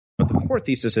The core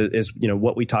thesis is,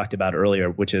 what we talked about earlier,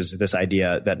 which is this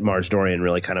idea that Marge Dorian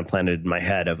really kind of planted in my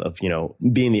head of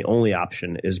being the only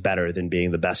option is better than being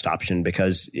the best option,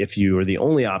 because if you are the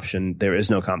only option, there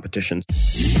is no competition.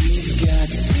 You've got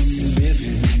some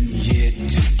living yet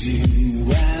to do.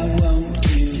 I won't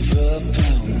give up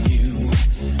on you.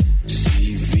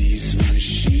 See these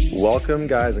machines. Welcome,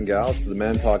 guys and gals, to the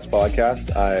Man Talks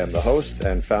podcast. I am the host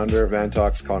and founder of Man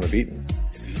Talks, Connor Beaton.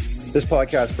 This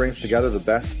podcast brings together the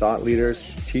best thought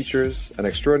leaders, teachers, and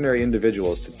extraordinary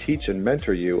individuals to teach and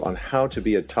mentor you on how to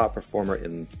be a top performer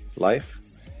in life,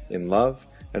 in love,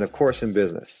 and of course in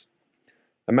business.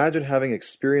 Imagine having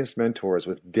experienced mentors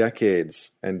with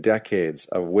decades and decades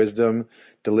of wisdom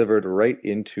delivered right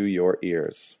into your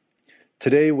ears.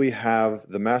 Today we have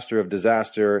the master of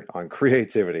disaster on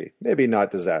creativity, maybe not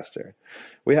disaster.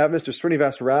 We have Mr.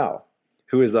 Srinivas Rao,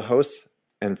 who is the host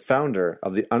and founder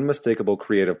of the Unmistakable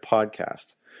Creative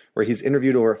Podcast, where he's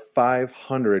interviewed over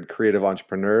 500 creative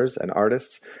entrepreneurs and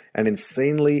artists and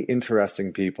insanely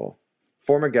interesting people.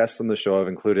 Former guests on the show have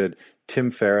included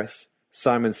Tim Ferriss,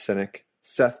 Simon Sinek,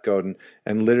 Seth Godin,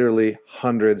 and literally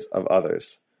hundreds of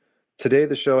others. Today,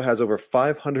 the show has over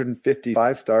 550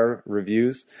 five-star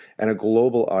reviews and a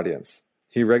global audience.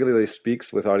 He regularly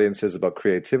speaks with audiences about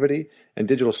creativity and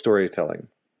digital storytelling.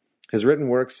 His written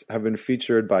works have been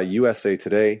featured by USA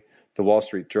Today, The Wall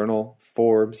Street Journal,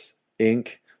 Forbes,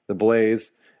 Inc., The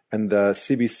Blaze, and the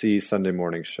CBC Sunday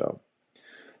Morning Show.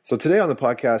 So today on the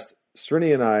podcast,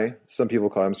 Srini and I, some people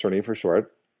call him Srini for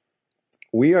short,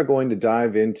 we are going to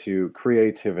dive into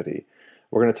creativity.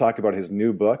 We're going to talk about his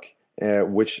new book,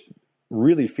 which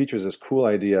really features this cool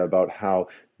idea about how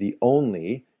the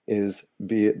only is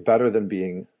better than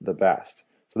being the best.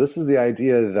 So this is the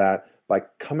idea that by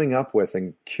coming up with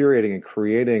and curating and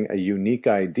creating a unique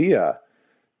idea,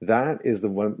 that is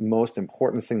the most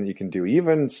important thing that you can do.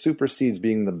 Even supersedes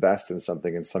being the best in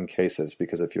something in some cases,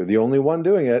 because if you're the only one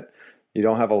doing it, you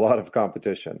don't have a lot of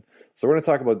competition. So we're going to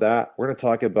talk about that. We're going to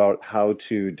talk about how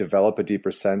to develop a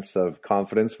deeper sense of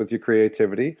confidence with your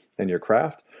creativity and your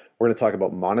craft. We're going to talk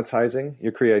about monetizing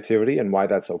your creativity and why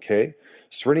that's okay.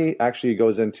 Srini actually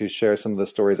goes in to share some of the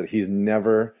stories that he's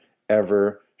never,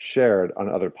 ever shared on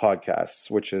other podcasts,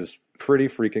 which is pretty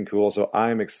freaking cool. So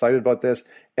I'm excited about this.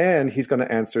 And he's going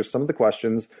to answer some of the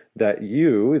questions that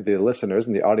you, the listeners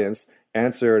and the audience,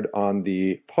 answered on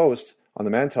the post on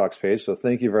the Man Talks page. So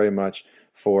thank you very much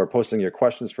for posting your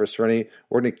questions for Srini.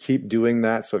 We're going to keep doing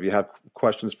that. So if you have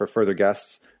questions for further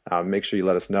guests, make sure you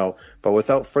let us know. But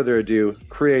without further ado,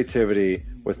 creativity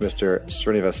with Mr.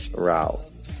 Srinivas Rao.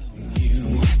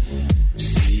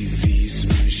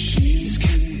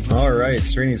 All right,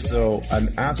 Srini. So an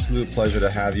absolute pleasure to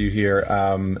have you here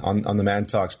on the Man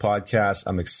Talks podcast.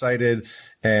 I'm excited.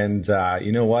 And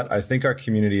you know what? I think our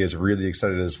community is really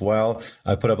excited as well.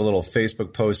 I put up a little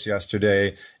Facebook post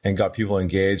yesterday and got people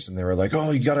engaged, and they were like,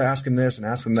 "Oh, you got to ask him this and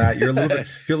ask him that." You're a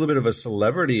little bit of a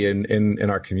celebrity in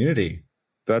our community.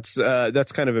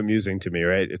 That's kind of amusing to me,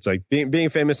 right? It's like being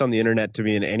famous on the internet to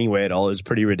me in any way at all is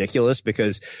pretty ridiculous,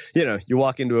 because, you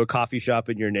walk into a coffee shop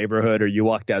in your neighborhood or you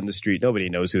walk down the street, nobody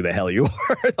knows who the hell you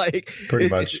are. Like, pretty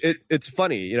much. It's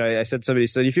funny. Somebody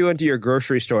said, if you went to your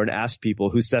grocery store and asked people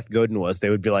who Seth Godin was, they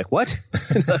would be like, what?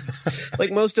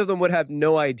 Like, most of them would have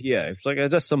no idea. It's like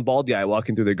just some bald guy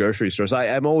walking through the grocery store. So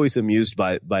I'm always amused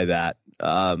by that.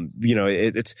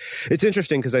 It's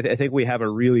interesting because I think we have a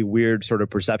really weird sort of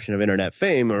perception of internet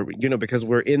fame, or because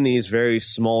we're in these very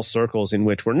small circles in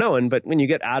which we're known. But when you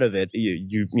get out of it,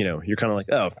 you're kind of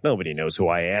like, oh, nobody knows who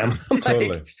I am.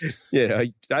 Totally.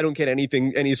 I don't get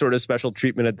any sort of special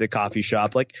treatment at the coffee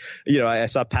shop. Like, I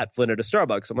saw Pat Flynn at a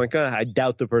Starbucks. I'm like, I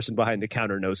doubt the person behind the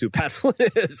counter knows who Pat Flynn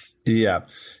is. Yeah.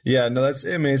 No, it's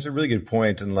a really good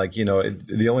point. And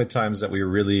the only times that we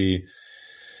really,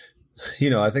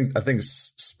 I think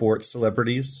sports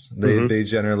celebrities, they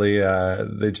generally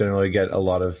get a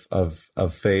lot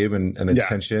of fame and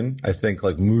attention. I think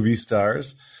like movie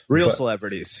stars,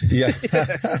 celebrities. Yeah.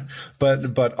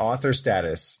 but author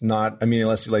status,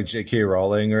 unless you're like J.K.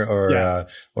 Rowling or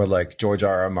like George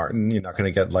R.R. Martin, you're not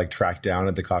going to get like tracked down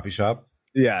at the coffee shop.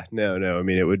 Yeah, no. I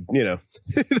mean, it would,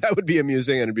 that would be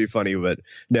amusing and it'd be funny, but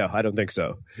no, I don't think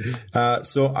so.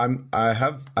 So I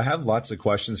have lots of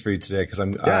questions for you today because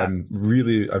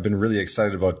I've been really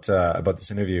excited about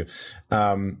this interview.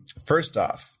 First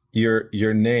off,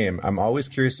 your name. I'm always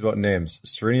curious about names.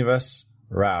 Srinivas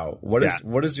Rao. What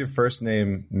does your first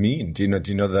name mean? Do you know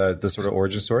the sort of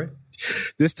origin story?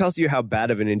 This tells you how bad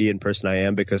of an Indian person I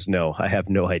am, because no, I have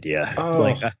no idea.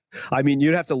 Oh. I mean,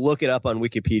 you'd have to look it up on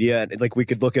Wikipedia, and like we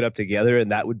could look it up together,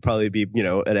 and that would probably be,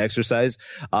 an exercise.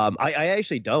 I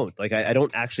actually don't. Like, I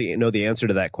don't actually know the answer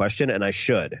to that question, and I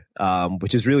should,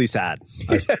 which is really sad.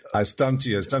 I stumped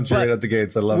you. I stumped you right at the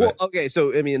gates. I love it. Okay,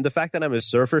 so I mean, the fact that I'm a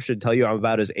surfer should tell you I'm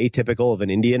about as atypical of an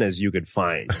Indian as you could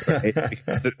find. Right?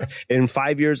 In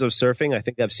 5 years of surfing, I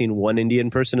think I've seen one Indian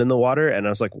person in the water, and I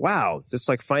was like, wow, it's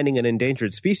like finding an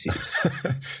endangered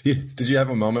species. Did you have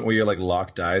a moment where you're like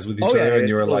locked eyes with each other, and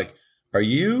you were like, are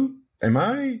you? Am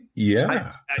I?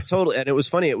 Yeah. I totally. And it was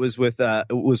funny. It was with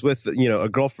a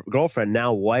girlfriend,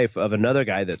 now wife of another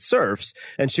guy that surfs,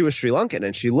 and she was Sri Lankan,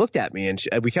 and she looked at me, and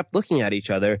we kept looking at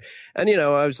each other. And,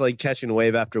 I was like catching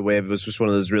wave after wave. It was just one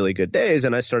of those really good days.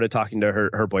 And I started talking to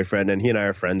her boyfriend, and he and I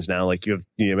are friends now. Like you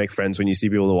make friends when you see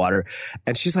people in the water.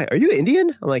 And she's like, are you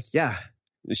Indian? I'm like, yeah.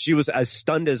 She was as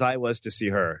stunned as I was to see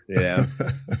her. Yeah.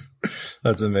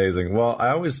 That's amazing. Well, I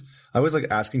always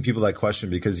like asking people that question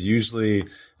because usually, I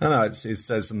don't know, it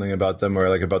says something about them or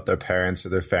like about their parents or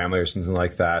their family or something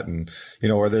like that. And,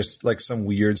 or there's like some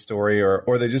weird story or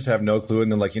they just have no clue.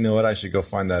 And they're like, you know what? I should go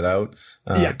find that out.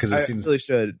 Yeah, because it seems really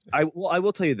should. I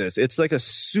will tell you this. It's like a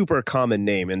super common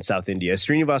name in South India.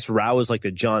 Srinivas Rao is like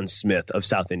the John Smith of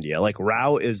South India. Like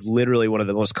Rao is literally one of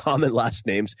the most common last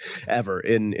names ever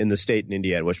in the state in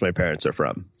India in which my parents are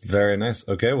from. Very nice.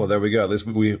 Okay. Well, there we go. At least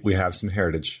we have some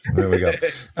heritage. There we go.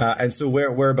 And so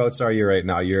whereabouts are you right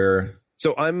now?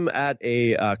 So I'm at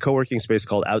a co-working space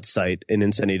called Outsite in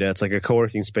Ensenada. It's like a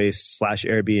co-working space /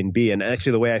 Airbnb. And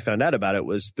actually the way I found out about it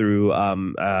was through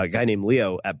a guy named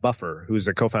Leo at Buffer, who's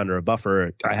the co-founder of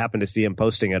Buffer. I happened to see him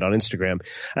posting it on Instagram.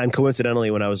 And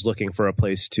coincidentally, when I was looking for a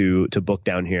place to book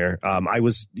down here, I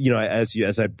was,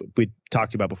 we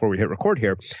talked about before we hit record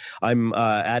here, I'm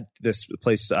at this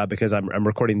place because I'm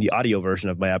recording the audio version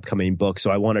of my upcoming book.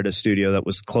 So I wanted a studio that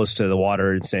was close to the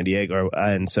water in San Diego.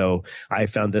 And so I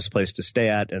found this place to stay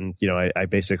at. And, I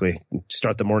basically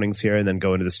start the mornings here and then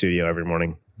go into the studio every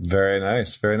morning. Very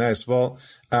nice. Very nice. Well,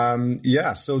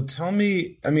 so tell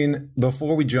me,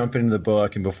 before we jump into the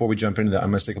book and before we jump into the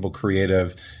Unmistakable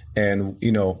Creative and,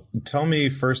 tell me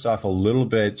first off a little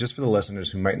bit, just for the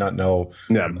listeners who might not know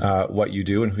what you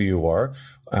do and who you are,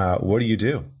 what do you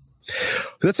do?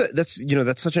 It's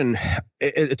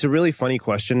a really funny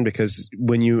question because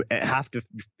when you have to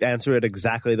answer it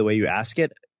exactly the way you ask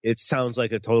it, it sounds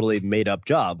like a totally made up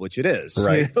job, which it is.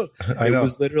 Right. It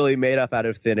was literally made up out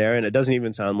of thin air, and it doesn't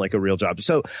even sound like a real job.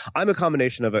 So I'm a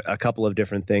combination of a couple of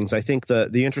different things. I think the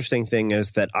interesting thing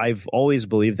is that I've always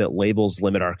believed that labels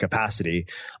limit our capacity.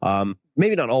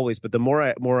 Maybe not always, but the more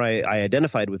I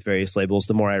identified with various labels,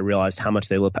 the more I realized how much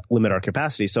they limit our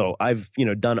capacity. So I've,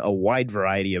 done a wide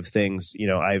variety of things.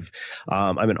 I'm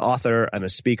an author, I'm a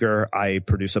speaker, I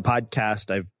produce a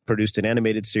podcast, I've produced an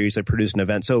animated series, I produced an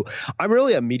event. So I'm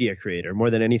really a media creator more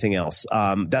than anything else.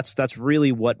 That's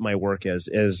really what my work is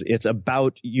it's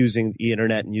about using the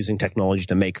internet and using technology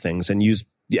to make things and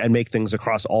make things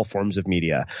across all forms of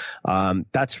media.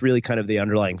 That's really kind of the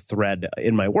underlying thread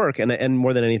in my work. And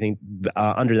more than anything,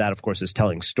 under that, of course, is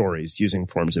telling stories using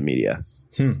forms of media.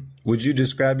 Would you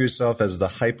describe yourself as the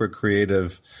hyper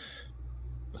creative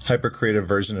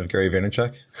version of Gary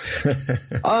Vaynerchuk?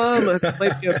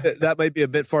 That might be a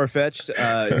bit far fetched.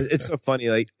 It's so funny.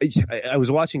 Like I was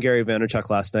watching Gary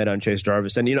Vaynerchuk last night on Chase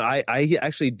Jarvis, and I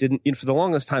actually didn't. For the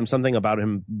longest time, something about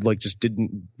him like just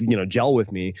didn't gel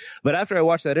with me. But after I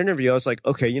watched that interview, I was like,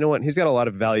 okay, you know what? He's got a lot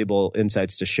of valuable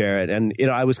insights to share. And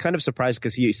I was kind of surprised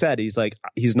because he said he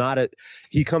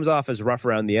comes off as rough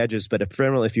around the edges, but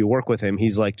if you work with him,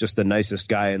 he's like just the nicest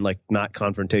guy and like not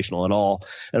confrontational at all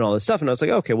and all this stuff. And I was like,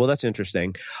 okay, well, that's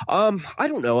interesting. I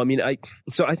don't know. I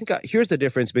think here's the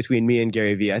difference between me and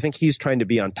Gary Vee. I think he's trying to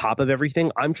be on top of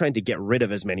everything. I'm trying to get rid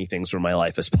of as many things from my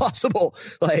life as possible.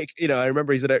 Like, I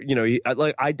remember he said, I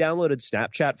downloaded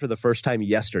Snapchat for the first time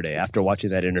yesterday after watching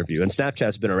that interview, and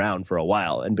Snapchat's been around for a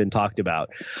while and been talked about.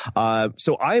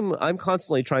 So I'm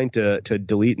constantly trying to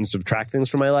delete and subtract things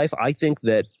from my life. I think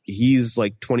that he's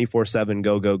like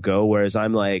 24/7 go, whereas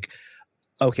I'm like,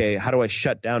 okay, how do I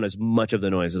shut down as much of the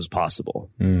noise as possible?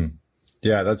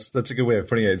 Yeah, that's a good way of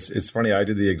putting it. It's funny. I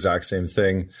did the exact same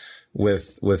thing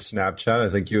with Snapchat.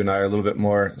 I think you and I are a little bit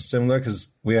more similar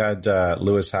because we had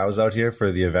Lewis Howes out here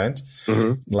for the event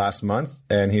last month,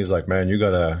 and he was like, "Man, you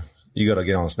gotta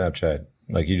get on Snapchat.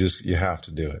 Like you have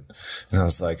to do it." And I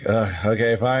was like,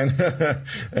 okay, fine.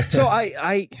 So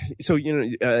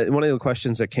one of the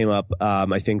questions that came up,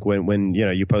 I think when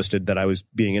you posted that I was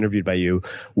being interviewed by you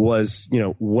was,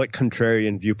 what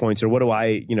contrarian viewpoints or what do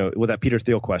I, with that Peter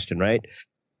Thiel question, right?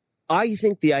 I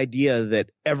think the idea that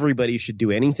everybody should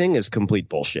do anything is complete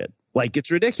bullshit. Like,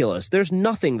 it's ridiculous. There's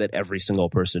nothing that every single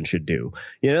person should do.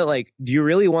 You know, like, do you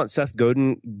really want Seth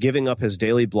Godin giving up his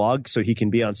daily blog so he can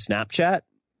be on Snapchat?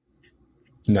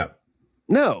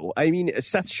 No, I mean,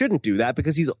 Seth shouldn't do that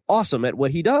because he's awesome at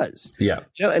what he does. Yeah.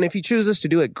 You know, and if he chooses to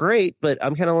do it, great. But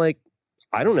I'm kind of like,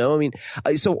 I don't know. I mean,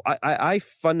 I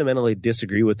fundamentally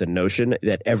disagree with the notion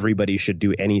that everybody should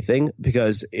do anything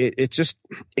because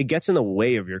it gets in the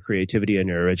way of your creativity and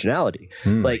your originality.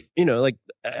 Like, you know, like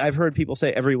I've heard people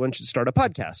say everyone should start a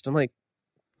podcast. I'm like,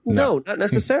 no, not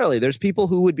necessarily. There's people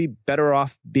who would be better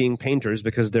off being painters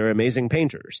because they're amazing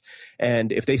painters.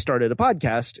 And if they started a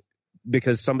podcast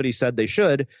because somebody said they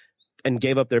should and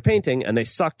gave up their painting and they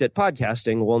sucked at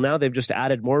podcasting, well, now they've just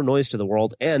added more noise to the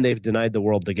world and they've denied the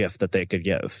world the gift that they could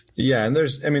give. Yeah. And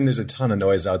there's a ton of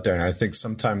noise out there. And I think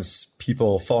sometimes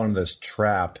people fall into this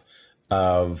trap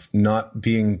of not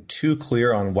being too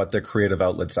clear on what their creative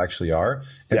outlets actually are.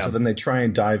 And so then they try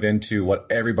and dive into what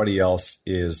everybody else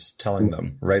is telling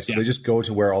them, right? So they just go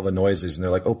to where all the noise is and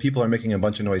they're like, oh, people are making a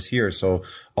bunch of noise here. So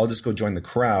I'll just go join the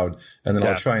crowd and then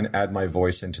I'll try and add my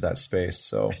voice into that space.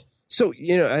 So,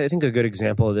 you know, I think a good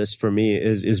example of this for me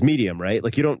is Medium, right?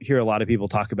 Like, you don't hear a lot of people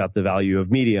talk about the value of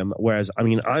Medium. Whereas, I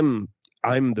mean, I'm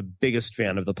the biggest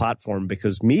fan of the platform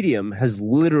because Medium has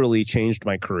literally changed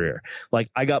my career. Like,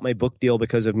 I got my book deal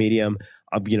because of Medium.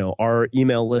 You know, our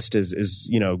email list is,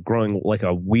 you know, growing like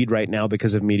a weed right now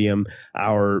because of Medium.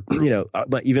 Our, you know,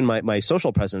 even my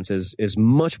social presence is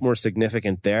much more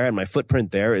significant there. And my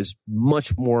footprint there is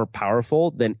much more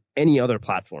powerful than any other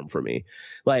platform for me.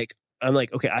 Like, I'm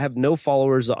like, okay, I have no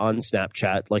followers on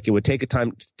Snapchat. Like, it would take a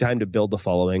time to build a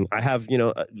following. I have, you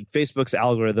know, Facebook's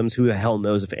algorithms. Who the hell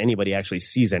knows if anybody actually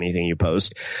sees anything you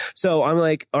post? So I'm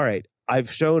like, all right,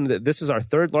 I've shown that this is our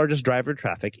third largest driver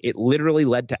traffic. It literally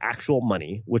led to actual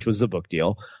money, which was the book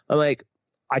deal. I'm like,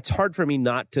 it's hard for me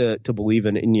not to believe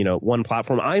in, you know, one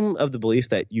platform. I'm of the belief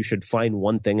that you should find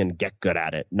one thing and get good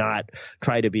at it, not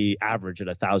try to be average at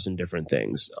 1,000 different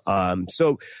things.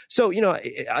 So, you know,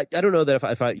 I don't know that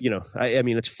if I, you know, I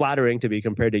mean, it's flattering to be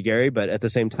compared to Gary, but at the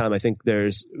same time, I think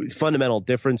there's fundamental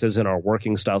differences in our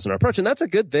working styles and our approach. And that's a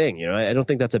good thing. You know, I don't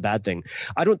think that's a bad thing.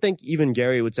 I don't think even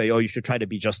Gary would say, oh, you should try to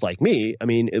be just like me. I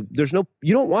mean, you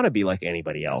don't want to be like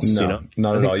anybody else. No, you know?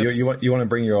 not at all. You want to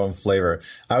bring your own flavor.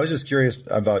 I was just curious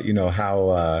about, you know,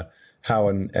 how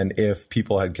and if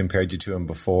people had compared you to him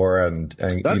before, and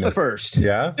that's, you know, the first.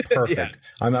 Yeah, perfect.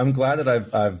 Yeah. I'm glad that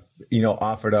I've you know,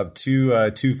 offered up two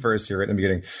firsts here right in the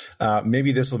beginning.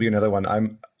 Maybe this will be another one.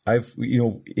 I've you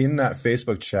know, in that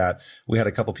Facebook chat, we had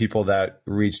a couple people that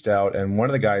reached out, and one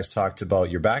of the guys talked about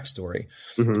your backstory,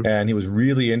 and he was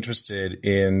really interested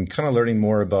in kind of learning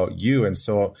more about you. And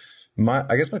so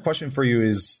I guess my question for you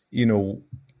is, you know,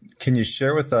 can you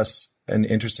share with us an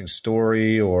interesting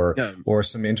story or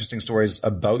some interesting stories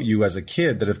about you as a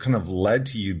kid that have kind of led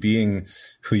to you being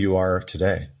who you are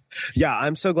today? Yeah,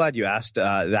 I'm so glad you asked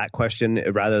that question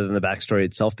rather than the backstory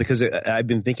itself, because I've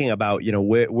been thinking about, you know,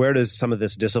 where does some of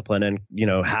this discipline and, you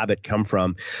know, habit come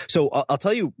from? So I'll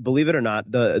tell you, believe it or not,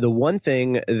 the one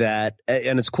thing that,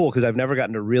 and it's cool because I've never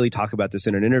gotten to really talk about this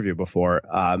in an interview before,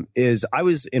 is I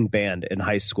was in band in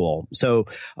high school. So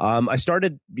I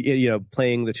started, you know,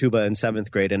 playing the tuba in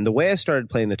 7th grade. And the way I started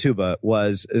playing the tuba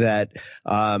was that,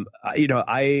 you know,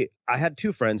 I had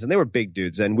two friends and they were big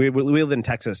dudes, and we lived in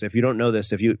Texas. If you don't know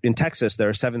this, in Texas, there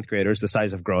are 7th graders the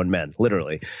size of grown men,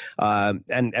 literally.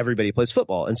 And everybody plays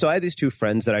football. And so I had these two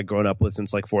friends that I'd grown up with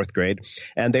since like 4th grade,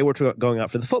 and they were going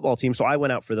out for the football team. So I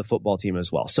went out for the football team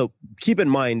as well. So keep in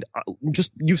mind,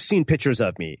 just, you've seen pictures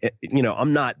of me. You know,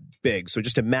 I'm not big. So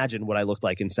just imagine what I looked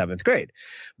like in 7th grade,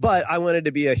 but I wanted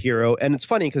to be a hero. And it's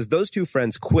funny because those two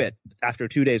friends quit after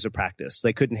 2 days of practice.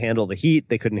 They couldn't handle the heat.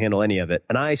 They couldn't handle any of it.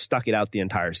 And I stuck it out the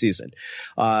entire season.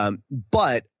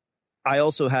 But I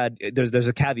also had, there's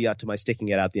a caveat to my sticking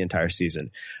it out the entire season.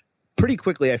 Pretty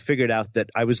quickly, I figured out that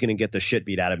I was going to get the shit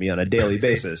beat out of me on a daily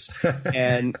basis.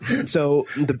 And so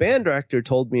the band director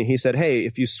told me, he said, hey,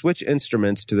 if you switch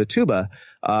instruments to the tuba,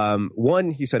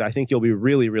 he said, I think you'll be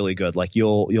really, really good. Like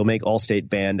you'll make all-state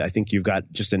band. I think you've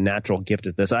got just a natural gift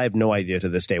at this. I have no idea to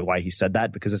this day why he said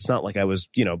that, because it's not like I was,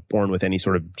 you know, born with any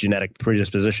sort of genetic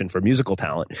predisposition for musical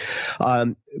talent.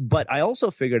 But I also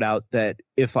figured out that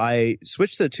if I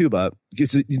switched to the tuba,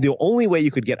 because the only way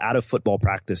you could get out of football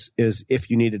practice is if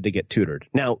you needed to get tutored.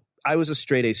 Now, I was a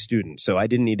straight A student, so I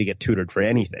didn't need to get tutored for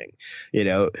anything, you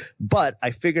know, but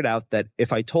I figured out that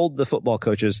if I told the football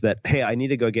coaches that, hey, I need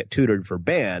to go get tutored for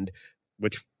band,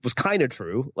 which was kind of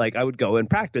true, like I would go and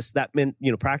practice, that meant,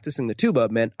 you know, practicing the tuba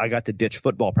meant I got to ditch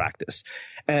football practice.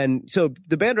 And so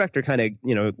the band director kind of,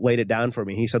 you know, laid it down for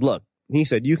me. He said, look, he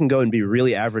said, you can go and be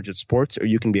really average at sports, or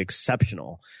you can be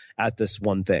exceptional at this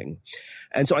one thing.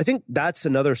 And so I think that's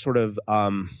another sort of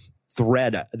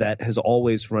thread that has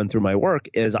always run through my work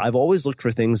is I've always looked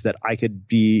for things that I could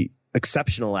be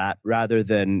exceptional at rather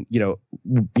than,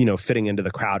 fitting into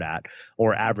the crowd at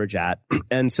or average at.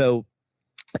 And so,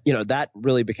 that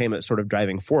really became a sort of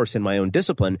driving force in my own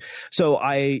discipline. So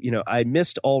I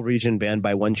missed all region band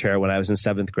by one chair when I was in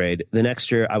 7th grade. The next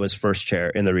year I was first chair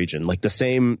in the region, like the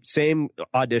same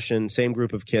audition, same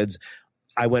group of kids.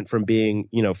 I went from being,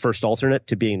 first alternate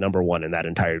to being number one in that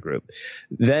entire group.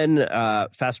 Then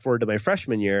fast forward to my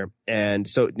freshman year. And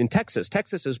so in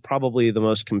Texas is probably the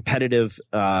most competitive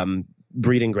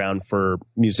breeding ground for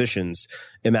musicians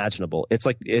imaginable. It's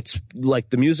like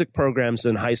the music programs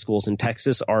in high schools in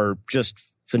Texas are just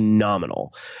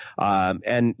phenomenal.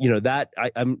 And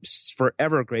I'm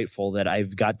forever grateful that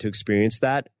I've got to experience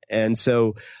that. And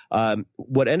so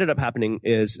what ended up happening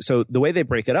is, so the way they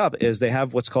break it up is they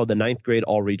have what's called the 9th grade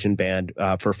all region band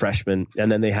for freshmen.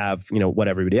 And then they have, what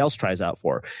everybody else tries out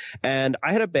for. And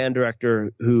I had a band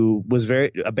director who was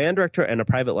a band director and a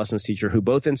private lessons teacher who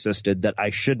both insisted that I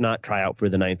should not try out for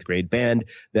the 9th grade band,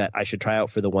 that I should try out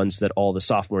for the ones that all the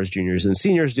sophomores, juniors, and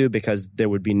seniors do, because there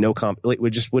would be it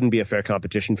just wouldn't be a fair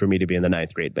competition for me to be in the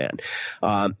 9th grade band.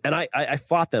 And I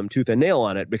fought them tooth and nail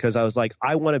on it because I was like,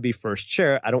 I want to be first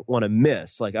chair. I don't want to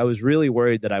miss. Like, I was really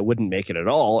worried that I wouldn't make it at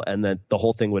all and that the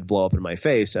whole thing would blow up in my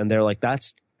face. And they're like,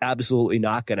 that's absolutely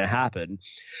not going to happen.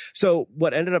 So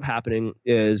what ended up happening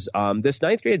is this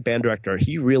 9th grade band director,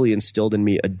 he really instilled in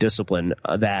me a discipline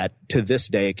that to this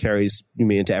day carries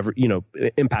me into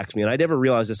impacts me. And I never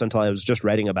realized this until I was just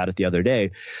writing about it the other day.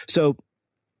 So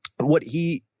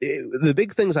the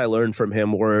big things I learned from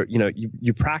him were,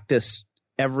 you practice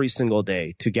every single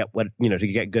day to get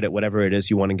good at whatever it is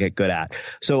you want to get good at.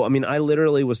 So, I mean, I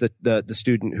literally was the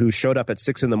student who showed up at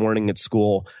 6 a.m. at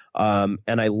school, and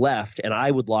I left, and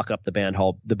I would lock up the band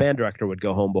hall. The band director would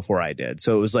go home before I did.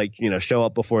 So it was like, show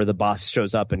up before the boss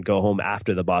shows up and go home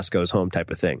after the boss goes home type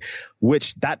of thing,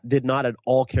 which that did not at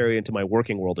all carry into my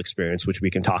working world experience, which we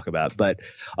can talk about. But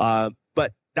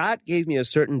that gave me a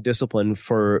certain discipline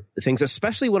for things,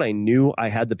 especially when I knew I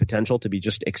had the potential to be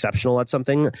just exceptional at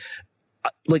something.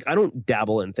 Like, I don't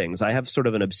dabble in things. I have sort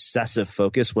of an obsessive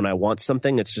focus when I want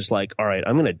something. It's just like, all right,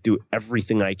 I'm going to do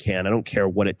everything I can. I don't care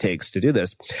what it takes to do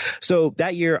this. So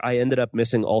that year I ended up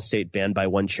missing all state band by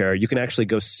one chair. You can actually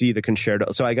go see the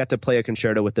concerto. So I got to play a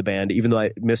concerto with the band, even though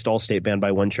I missed all state band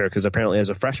by one chair, because apparently as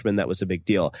a freshman, that was a big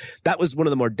deal. That was one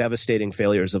of the more devastating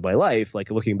failures of my life.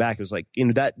 Like, looking back, it was like,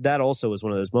 that also was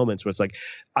one of those moments where it's like,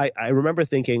 I remember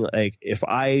thinking, like, if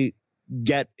I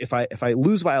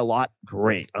lose by a lot,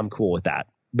 great, I'm cool with that.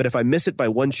 But if I miss it by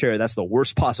one chair, that's the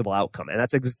worst possible outcome. And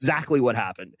that's exactly what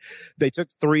happened. They took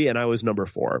 3 and I was number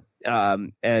 4.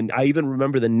 And I even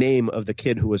remember the name of the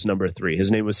kid who was number 3. His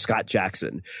name was Scott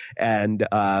Jackson. And,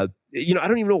 I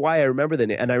don't even know why I remember the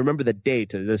name. And I remember the day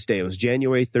to this day. It was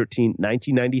January 13th,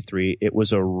 1993. It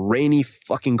was a rainy,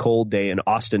 fucking cold day in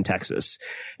Austin, Texas.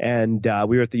 And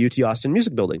we were at the UT Austin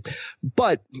Music Building.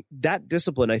 But that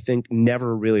discipline, I think,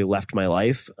 never really left my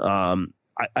life.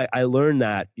 I learned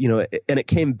that, and it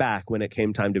came back when it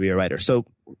came time to be a writer. So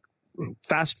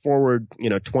fast forward,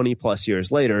 20 plus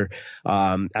years later,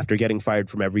 after getting fired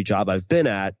from every job I've been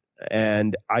at,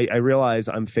 and I realize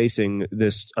I'm facing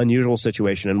this unusual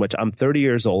situation in which I'm 30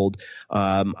 years old.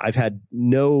 I've had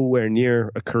nowhere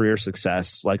near a career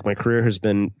success. Like, my career has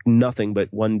been nothing but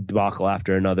one debacle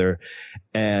after another.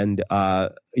 And,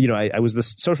 I was the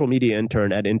social media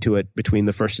intern at Intuit between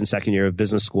the first and second year of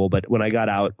business school. But when I got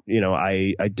out,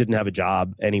 I didn't have a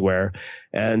job anywhere.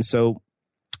 And so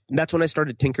that's when I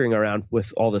started tinkering around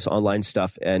with all this online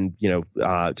stuff. And,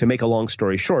 to make a long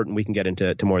story short, and we can get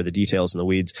into more of the details in the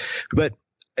weeds, but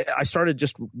I started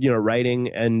just, writing,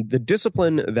 and the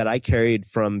discipline that I carried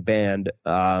from band,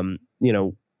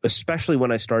 especially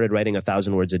when I started writing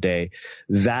 1,000 words a day,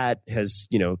 that has,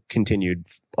 continued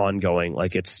ongoing.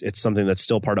 Like, it's something that's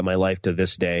still part of my life to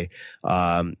this day.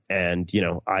 It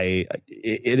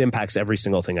impacts every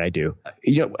single thing I do.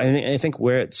 I think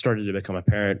where it started to become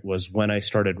apparent was when I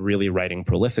started really writing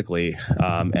prolifically.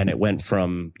 And it went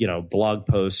from, blog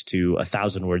posts to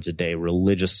 1,000 words a day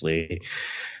religiously.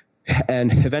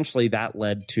 And eventually that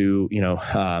led to,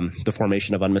 the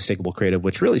formation of Unmistakable Creative,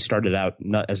 which really started out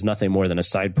as nothing more than a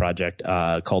side project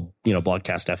called,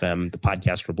 Blogcast FM, the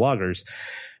podcast for bloggers.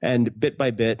 And bit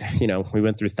by bit, we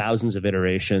went through thousands of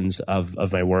iterations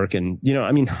of my work. And,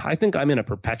 I think I'm in a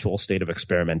perpetual state of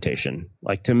experimentation.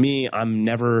 Like, to me, I'm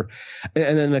never,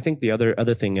 and then I think the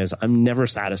other thing is I'm never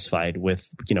satisfied with,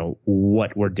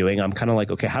 what we're doing. I'm kind of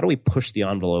like, okay, how do we push the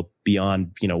envelope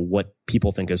beyond, what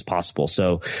people think is possible.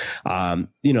 So,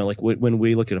 like when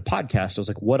we looked at a podcast, I was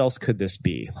like, what else could this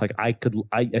be? Like I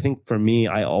think for me,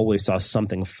 I always saw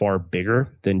something far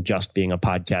bigger than just being a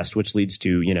podcast, which leads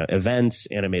to, events,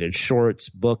 animated shorts,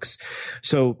 books.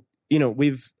 So,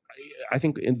 I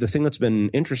think the thing that's been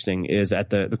interesting is at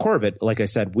the core of it, like I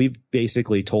said, we've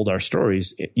basically told our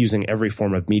stories using every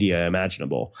form of media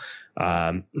imaginable.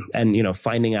 And,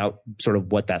 finding out sort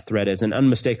of what that thread is, and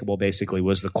unmistakable basically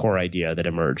was the core idea that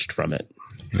emerged from it.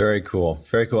 Very cool.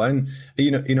 Very cool. And,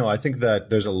 I think that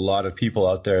there's a lot of people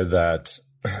out there that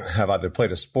have either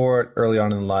played a sport early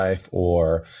on in life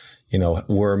or,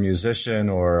 were a musician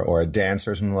or a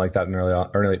dancer or something like that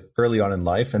early on in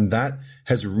life. And that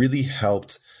has really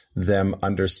helped them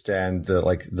understand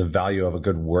the value of a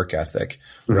good work ethic,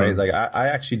 right? Mm-hmm. Like I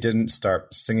actually didn't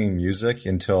start singing music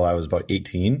until I was about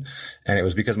 18. And it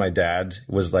was because my dad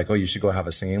was like, oh, you should go have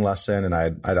a singing lesson. And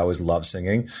I'd always loved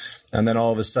singing. And then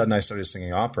all of a sudden I started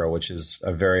singing opera, which is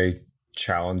a very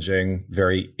challenging,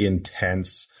 very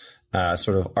intense,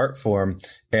 sort of art form.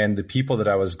 And the people that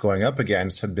I was going up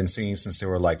against had been singing since they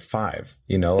were like 5,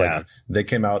 they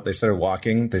came out, they started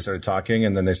walking, they started talking,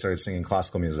 and then they started singing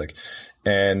classical music.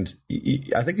 And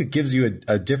I think it gives you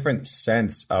a different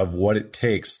sense of what it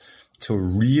takes to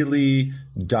really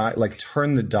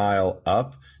turn the dial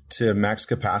up to max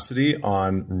capacity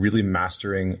on really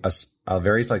mastering a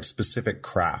very specific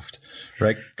craft,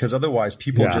 right? Because otherwise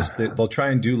people they'll try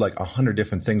and do 100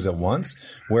 different things at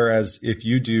once. Whereas if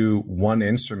you do one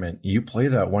instrument, you play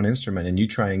that one instrument and you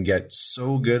try and get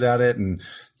so good at it.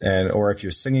 Or if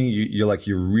you're singing, you're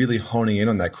really honing in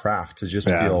on that craft to just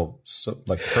feel so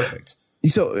perfect.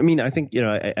 So, I think,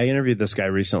 I interviewed this guy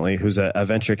recently who's a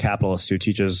venture capitalist who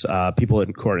teaches people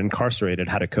who are incarcerated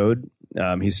how to code.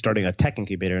 He's starting a tech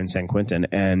incubator in San Quentin.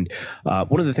 And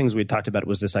one of the things we had talked about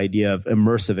was this idea of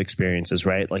immersive experiences,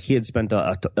 right? Like he had spent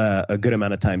a good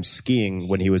amount of time skiing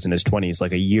when he was in his 20s,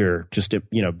 like a year, just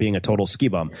being a total ski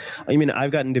bum. I've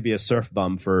gotten to be a surf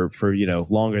bum for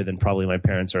longer than probably my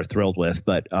parents are thrilled with.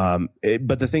 But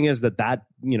the thing is that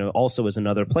also is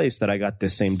another place that I got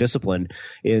this same discipline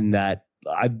in that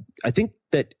I think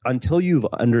that until you've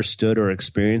understood or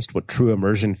experienced what true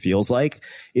immersion feels like,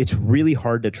 it's really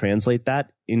hard to translate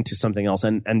that into something else.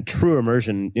 And true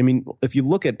immersion, if you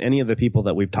look at any of the people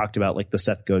that we've talked about, like the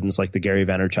Seth Godins, like the Gary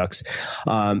Vaynerchuks,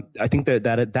 I think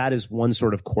that is one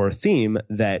sort of core theme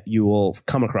that you will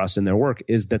come across in their work,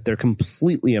 is that they're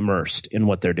completely immersed in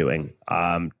what they're doing,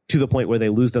 to the point where they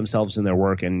lose themselves in their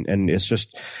work. And it's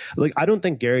just like, I don't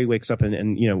think Gary wakes up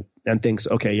and thinks,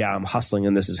 okay, yeah, I'm hustling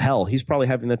and this is hell. He's probably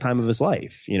having the time of his life.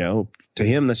 To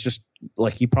him, that's just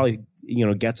like he probably,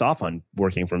 gets off on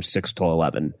working from 6 till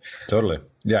 11. Totally.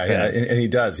 Yeah. And he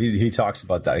does. He talks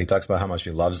about that. He talks about how much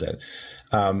he loves it.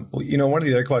 One of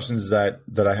the other questions that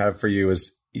I have for you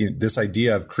is this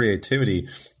idea of creativity.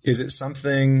 Is it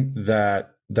something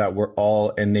that we're all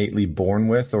innately born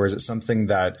with, or is it something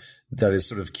that is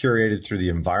sort of curated through the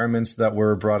environments that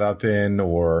we're brought up in,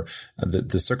 or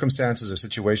the circumstances or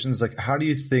situations? Like, how do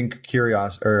you think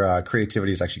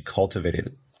creativity is actually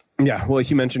cultivated? Yeah, well,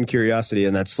 you mentioned curiosity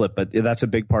and that slip, but that's a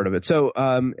big part of it. So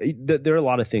there are a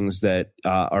lot of things that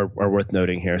are worth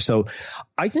noting here. So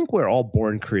I think we're all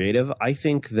born creative. I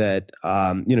think that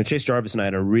Chase Jarvis and I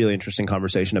had a really interesting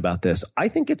conversation about this. I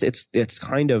think it's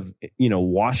kind of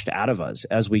washed out of us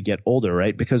as we get older,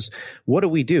 right? Because what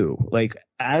do? Like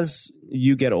as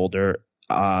you get older,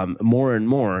 more and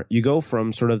more, you go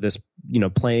from sort of this,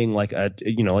 playing like a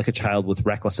child with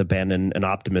reckless abandon and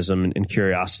optimism and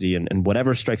curiosity and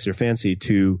whatever strikes your fancy,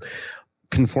 to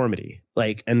conformity.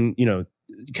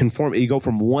 You go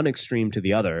from one extreme to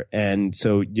the other. And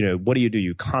so, what do?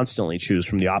 You constantly choose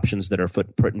from the options that are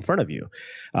put in front of you.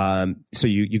 So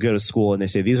you go to school and they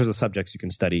say, these are the subjects you can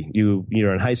study.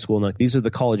 You're in high school and like, these are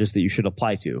the colleges that you should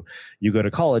apply to. You go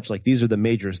to college, like these are the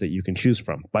majors that you can choose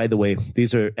from. By the way,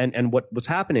 these are, and what's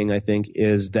happening, I think,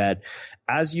 is that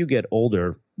as you get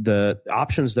older, the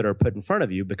options that are put in front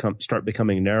of you start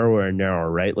becoming narrower and narrower,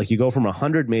 right? Like you go from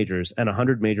 100 majors, and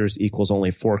 100 majors equals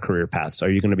only 4 career paths. Are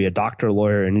you going to be a doctor,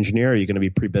 lawyer, and engineer? Or are you going to be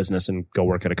pre-business and go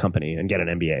work at a company and get an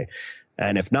MBA?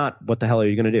 And if not, what the hell are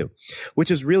you going to do?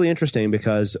 Which is really interesting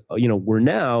because, we're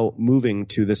now moving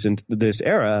to this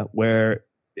era where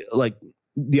like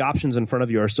the options in front of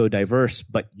you are so diverse,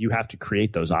 but you have to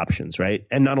create those options, right?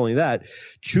 And not only that,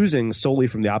 choosing solely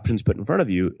from the options put in front of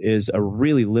you is a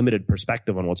really limited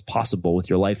perspective on what's possible with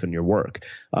your life and your work.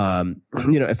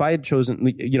 If I had chosen,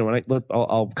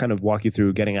 I'll kind of walk you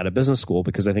through getting out of business school,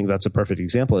 because I think that's a perfect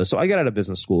example of this. So I got out of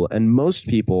business school, and most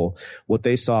people, what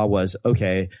they saw was,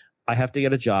 okay, I have to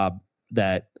get a job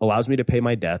that allows me to pay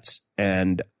my debts,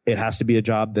 and It has to be a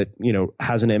job that,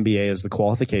 has an MBA as the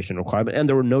qualification requirement. And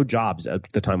there were no jobs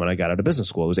at the time when I got out of business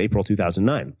school. It was April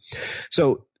 2009.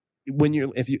 So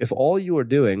if all you were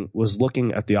doing was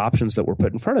looking at the options that were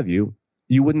put in front of you,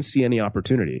 you wouldn't see any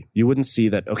opportunity. You wouldn't see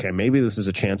that, okay, maybe this is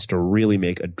a chance to really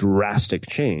make a drastic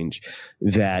change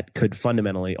that could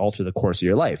fundamentally alter the course of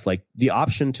your life. Like, the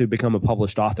option to become a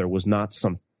published author was not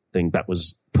something that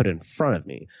was put in front of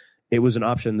me. It was an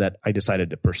option that I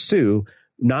decided to pursue,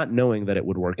 not knowing that it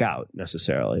would work out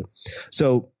necessarily.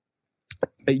 So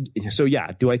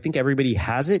yeah, do I think everybody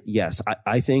has it? Yes.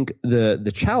 I think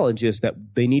the challenge is that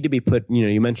they need to be put,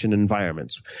 you mentioned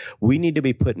environments. We need to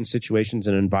be put in situations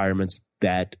and environments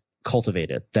that cultivate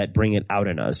it, that bring it out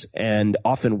in us. And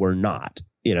often we're not.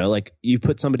 Like, you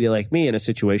put somebody like me in a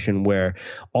situation where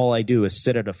all I do is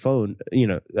sit at a phone,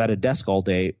 at a desk all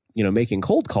day, making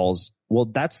cold calls. Well,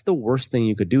 that's the worst thing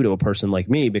you could do to a person like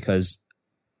me, because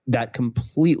that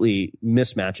completely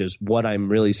mismatches what I'm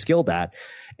really skilled at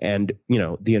and,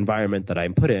 the environment that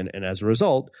I'm put in. And as a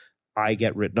result, I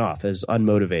get written off as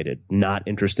unmotivated, not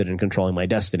interested in controlling my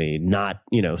destiny, not,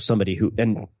 somebody who,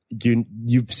 and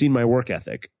you've seen my work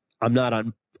ethic. I'm not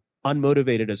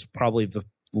unmotivated is probably the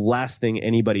last thing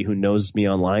anybody who knows me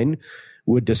online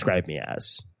would describe me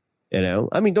as,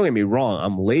 I mean, don't get me wrong.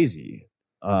 I'm lazy,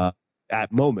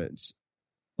 at moments,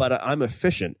 but I'm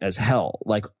efficient as hell.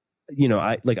 Like,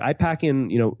 I pack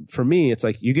in, for me, it's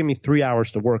like, you give me 3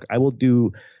 hours to work. I will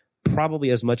do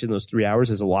probably as much in those 3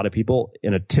 hours as a lot of people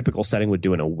in a typical setting would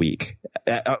do in a week.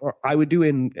 I would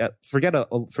do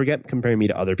forget comparing me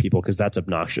to other people, because that's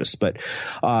obnoxious. But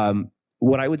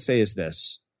what I would say is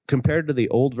this: compared to the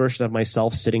old version of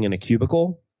myself sitting in a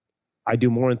cubicle, I do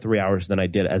more in 3 hours than I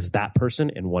did as that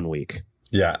person in 1 week.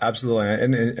 Yeah, absolutely.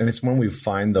 And it's when we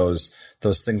find those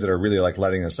things that are really like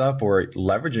lighting us up or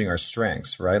leveraging our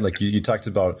strengths, right? Like you talked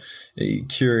about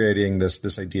curating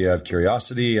this idea of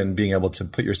curiosity and being able to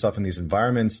put yourself in these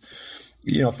environments.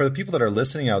 For the people that are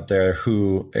listening out there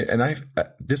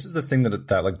this is the thing that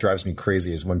like drives me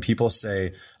crazy, is when people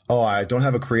say, "Oh, I don't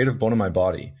have a creative bone in my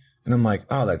body." And I'm like,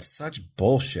 oh, that's such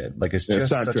bullshit. Like, it's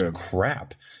just such true.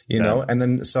 Crap, know? And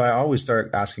then, so I always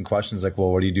start asking questions like,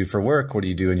 well, what do you do for work? What do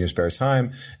you do in your spare time?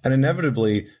 And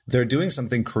inevitably they're doing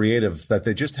something creative that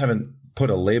they just haven't put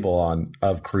a label on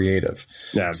of creative.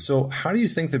 Yeah. So how do you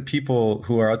think that people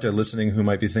who are out there listening, who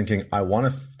might be thinking, I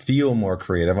want to feel more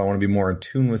creative, I want to be more in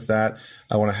tune with that,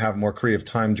 I want to have more creative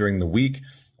time during the week,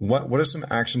 what are some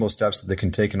actionable steps that they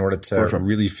can take in order to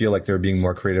really feel like they're being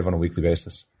more creative on a weekly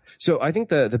basis? So I think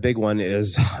the big one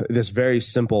is this very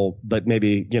simple, but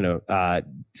maybe,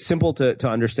 simple to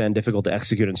understand, difficult to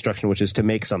execute instruction, which is to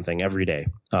make something every day.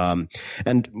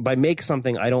 And by make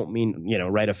something, I don't mean,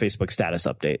 write a Facebook status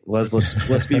update.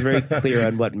 Let's be very clear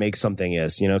on what make something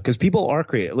is, because people are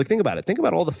creative. Like, think about it. Think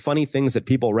about all the funny things that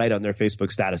people write on their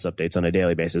Facebook status updates on a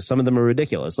daily basis. Some of them are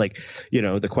ridiculous. Like,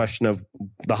 the question of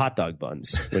the hot dog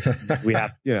buns, which we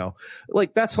have,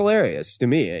 like, that's hilarious to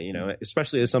me,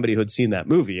 especially as somebody who had seen that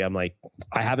movie. I'm like,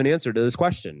 I have an answer to this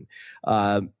question.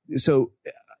 So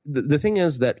the thing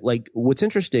is that, like, what's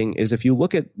interesting is if you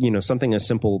look at, something as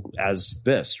simple as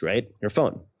this, right? Your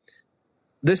phone.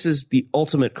 This is the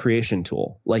ultimate creation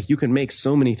tool. Like, you can make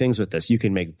so many things with this. You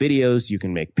can make videos, you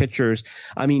can make pictures.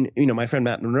 I mean, my friend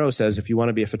Matt Monroe says, if you want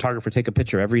to be a photographer, take a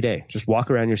picture every day. Just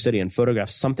walk around your city and photograph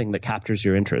something that captures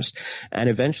your interest. And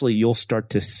eventually you'll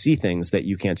start to see things that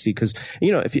you can't see. Because,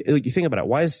 if you think about it,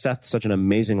 why is Seth such an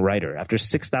amazing writer? After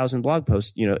 6,000 blog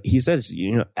posts, he says,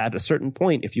 at a certain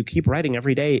point, if you keep writing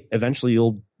every day, eventually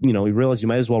you'll you realize you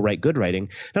might as well write good writing.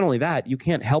 Not only that, you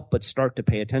can't help but start to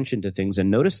pay attention to things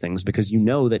and notice things, because you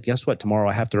know that, guess what, tomorrow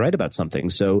I have to write about something.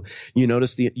 So you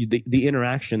notice the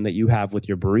interaction that you have with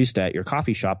your barista at your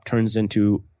coffee shop turns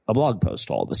into a blog post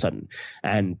all of a sudden.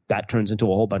 And that turns into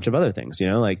a whole bunch of other things,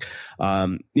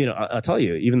 I'll tell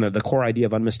you, even the core idea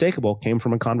of Unmistakable came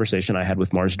from a conversation I had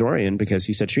with Mars Dorian, because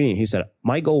he said, Srini,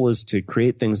 my goal is to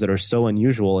create things that are so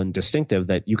unusual and distinctive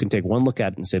that you can take one look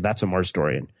at it and say, that's a Mars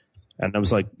Dorian. And I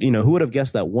was like, who would have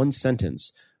guessed that one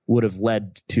sentence would have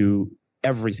led to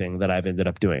everything that I've ended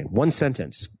up doing? One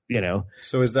sentence,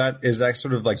 So is that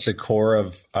sort of like the core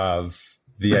of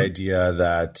the idea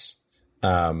that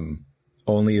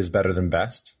only is better than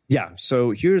best? Yeah.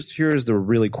 So here's the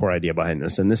really core idea behind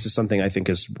this. And this is something I think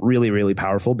is really, really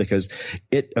powerful, because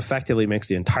it effectively makes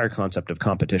the entire concept of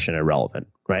competition irrelevant,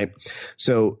 right?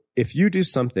 So if you do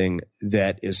something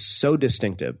that is so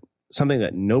distinctive, something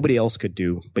that nobody else could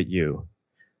do but you,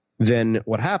 then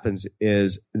what happens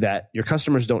is that your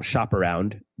customers don't shop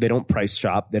around, they don't price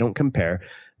shop, they don't compare,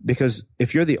 because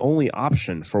if you're the only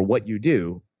option for what you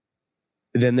do,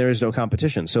 then there is no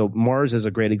competition. So Mars is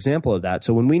a great example of that.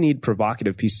 So when we need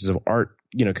provocative pieces of art,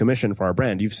 commissioned for our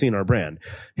brand, you've seen our brand,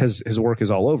 his work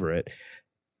is all over it.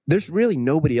 There's really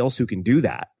nobody else who can do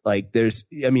that. Like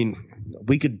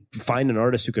we could find an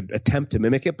artist who could attempt to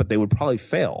mimic it, but they would probably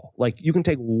fail. Like you can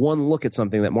take one look at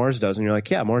something that Mars does and you're like,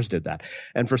 yeah, Mars did that.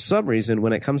 And for some reason,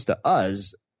 when it comes to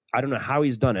us, I don't know how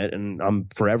he's done it, and I'm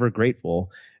forever grateful.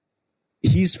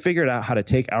 He's figured out how to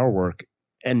take our work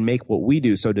and make what we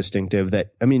do so distinctive that,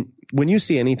 when you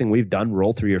see anything we've done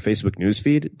roll through your Facebook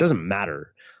newsfeed, it doesn't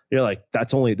matter. You're like,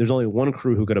 there's only one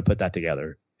crew who could have put that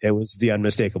together. It was the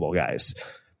unmistakable guys.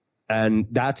 And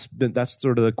that's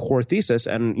sort of the core thesis.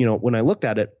 And, when I looked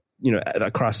at it,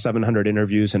 across 700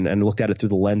 interviews and looked at it through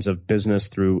the lens of business,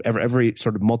 through every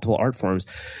sort of multiple art forms,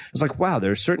 it's like, wow, there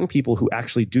are certain people who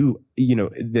actually do,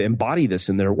 they embody this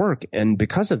in their work. And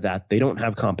because of that, they don't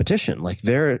have competition. Like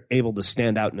they're able to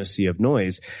stand out in a sea of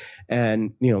noise.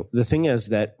 And, the thing is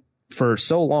that for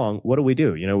so long, what do we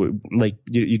do? Like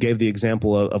you gave the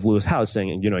example of Lewis Howes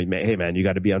saying, hey man, you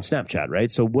got to be on Snapchat,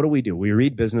 right? So what do? We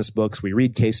read business books, we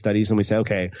read case studies, and we say,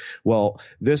 okay, well,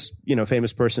 this,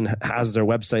 famous person has their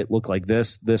website look like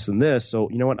this, this, and this. So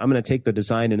you know what? I'm going to take the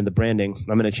design and the branding,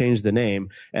 I'm going to change the name,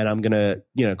 and I'm going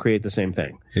to, create the same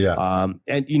thing. Yeah.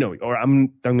 Or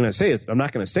I'm going to say I'm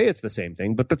not going to say it's the same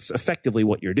thing, but that's effectively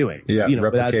what you're doing. Yeah.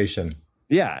 Replication.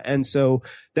 Yeah. And so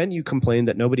then you complain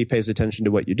that nobody pays attention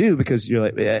to what you do because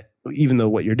you're like, even though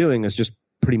what you're doing is just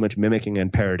pretty much mimicking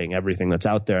and parroting everything that's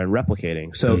out there and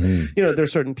replicating. So,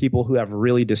 there's certain people who have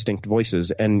really distinct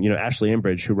voices. And, Ashley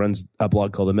Inbridge, who runs a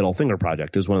blog called The Middle Finger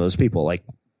Project, is one of those people. Like,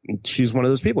 she's one of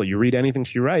those people. You read anything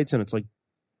she writes and it's like,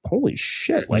 holy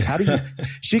shit. Like, how do you,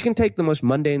 she can take the most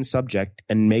mundane subject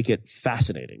and make it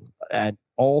fascinating, and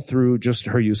all through just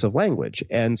her use of language.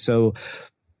 And so,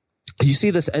 you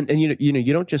see this, and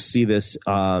you don't just see this,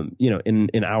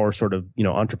 in our sort of,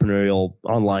 entrepreneurial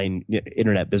online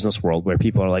internet business world where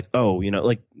people are like,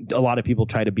 like a lot of people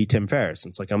try to be Tim Ferriss.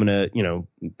 It's like, I'm going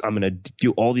to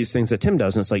do all these things that Tim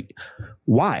does. And it's like,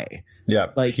 why? Yeah.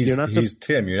 Like he's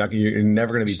Tim. You're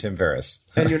never going to be Tim Ferriss.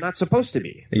 And you're not supposed to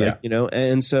be. Like, yeah.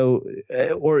 And so,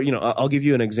 I'll give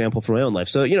you an example from my own life.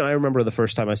 So, I remember the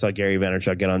first time I saw Gary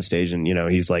Vaynerchuk get on stage and,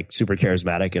 he's like super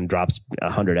charismatic and drops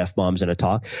 100 F-bombs in a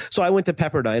talk. So I went to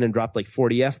Pepperdine and dropped like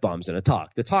 40 F-bombs in a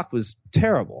talk. The talk was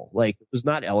terrible. Like it was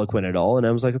not eloquent at all. And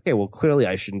I was like, okay, well, clearly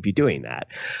I shouldn't be doing that.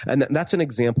 And that's an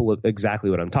example of exactly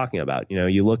what I'm talking about.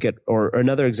 You look at, or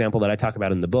another example that I talk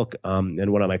about in the book,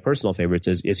 and one of my personal favorites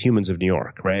is Humans of New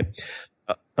York, right?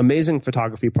 Amazing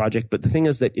photography project. But the thing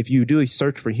is that if you do a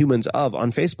search for Humans of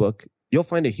on Facebook, you'll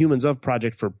find a Humans of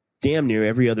project for damn near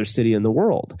every other city in the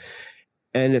world.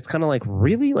 And it's kind of like,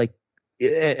 really? Like,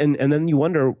 and then you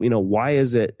wonder, why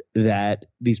is it that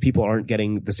these people aren't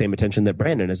getting the same attention that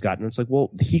Brandon has gotten? It's like,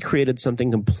 well, he created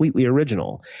something completely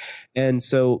original. And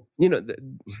so,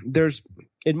 there's,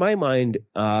 in my mind,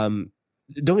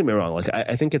 don't get me wrong. Like,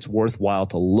 I think it's worthwhile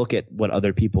to look at what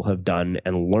other people have done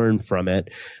and learn from it.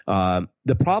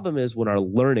 The problem is when our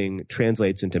learning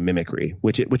translates into mimicry,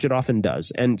 which it often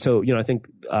does. And so, I think,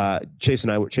 Chase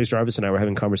Jarvis and I were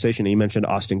having a conversation, and he mentioned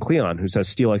Austin Kleon, who says,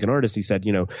 steal like an artist. He said,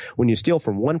 when you steal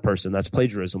from one person, that's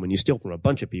plagiarism. When you steal from a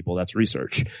bunch of people, that's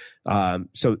research. And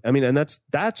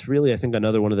that's really, I think,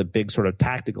 another one of the big sort of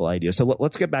tactical ideas. So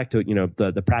let's get back to,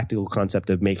 the practical concept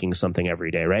of making something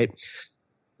every day, right?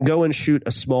 Go and shoot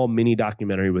a small mini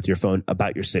documentary with your phone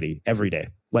about your city every day.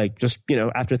 Like just,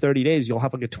 after 30 days, you'll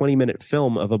have like a 20-minute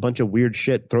film of a bunch of weird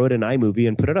shit, throw it in iMovie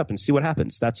and put it up and see what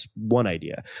happens. That's one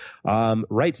idea.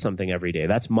 Write something every day.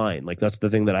 That's mine. Like that's the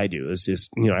thing that I do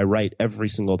is I write every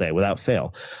single day without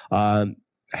fail.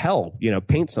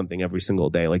 Paint something every single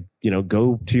day. Like,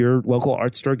 go to your local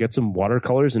art store, get some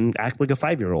watercolors and act like a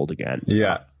 5-year-old again.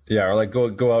 Yeah. Yeah, or like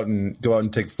go out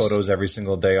and take photos every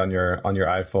single day on your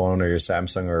iPhone or your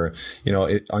Samsung or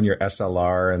on your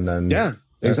SLR, and then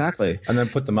exactly, and then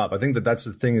put them up. I think that's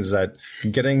the thing, is that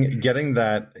getting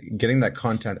that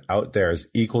content out there is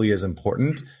equally as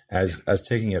important as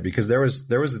taking it, because there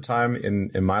was a time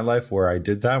in my life where I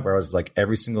did that, where I was like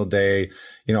every single day,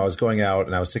 I was going out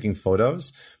and I was taking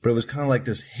photos, but it was kind of like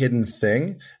this hidden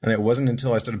thing, and it wasn't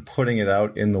until I started putting it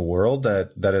out in the world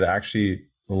that it actually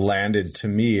landed to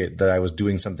me that I was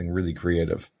doing something really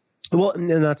creative. Well, and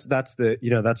that's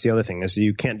the other thing, is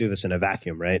you can't do this in a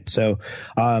vacuum, right? So,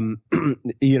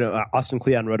 Austin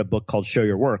Kleon wrote a book called Show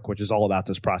Your Work, which is all about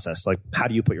this process. Like, how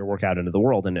do you put your work out into the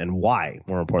world, and why,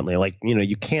 more importantly, like,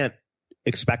 you can't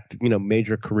expect,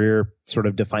 major career sort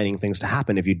of defining things to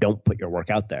happen if you don't put your work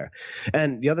out there.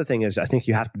 And the other thing is, I think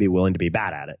you have to be willing to be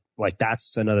bad at it. Like,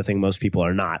 that's another thing most people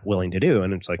are not willing to do.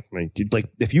 And it's like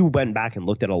if you went back and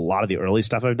looked at a lot of the early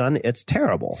stuff I've done, it's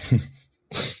terrible.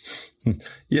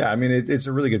 Yeah. I mean, it's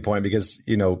a really good point because,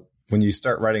 when you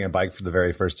start riding a bike for the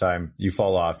very first time, you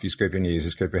fall off, you scrape your knees, you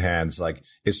scrape your hands. Like,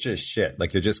 it's just shit.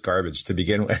 Like, they're just garbage to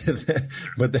begin with.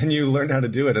 But then you learn how to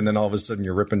do it. And then all of a sudden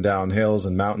you're ripping down hills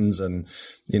and mountains and,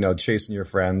 chasing your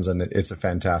friends. And it's a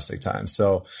fantastic time.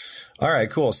 So, all right,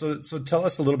 cool. So tell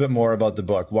us a little bit more about the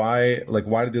book. Why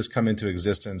did this come into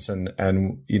existence? And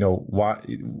what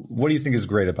do you think is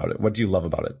great about it? What do you love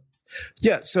about it?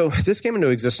 Yeah. So this came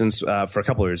into existence for a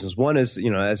couple of reasons. One is,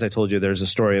 as I told you, there's a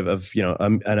story of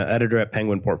an editor at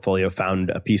Penguin Portfolio found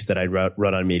a piece that I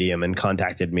wrote on Medium and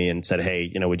contacted me and said,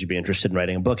 hey, would you be interested in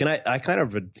writing a book? And I kind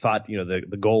of thought,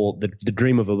 the goal, the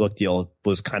dream of a book deal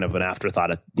was kind of an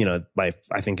afterthought. By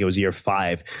I think it was year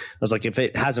 5. I was like, if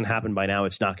it hasn't happened by now,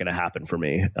 it's not going to happen for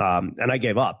me. And I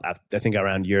gave up, I think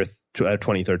around year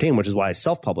 2013, which is why I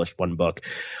self-published one book.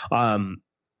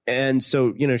 And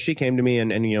so, she came to me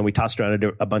and we tossed around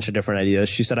a bunch of different ideas.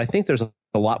 She said, I think there's a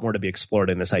lot more to be explored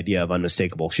in this idea of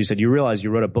unmistakable. She said, you realize you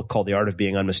wrote a book called The Art of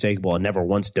Being Unmistakable and never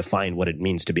once defined what it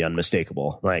means to be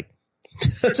unmistakable. Like,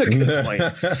 that's a good point.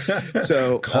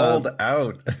 So called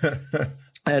out.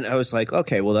 And I was like,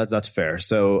 okay, well, that's fair.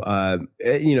 So,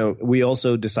 we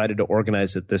also decided to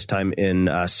organize it this time in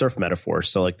surf metaphors.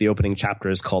 So like the opening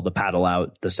chapter is called The Paddle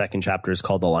Out. The second chapter is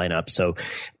called The Lineup. So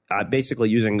basically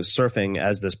using surfing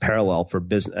as this parallel for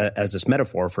business, as this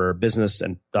metaphor for business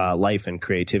and life and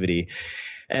creativity.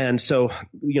 And so,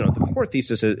 the core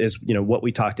thesis is what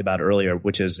we talked about earlier,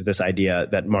 which is this idea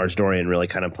that Mars Dorian really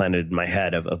kind of planted in my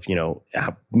head of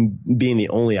how being the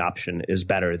only option is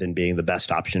better than being the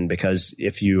best option, because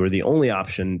if you are the only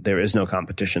option, there is no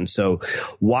competition. So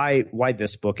why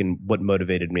this book and what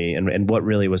motivated me and what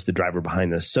really was the driver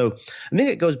behind this? So I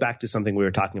think it goes back to something we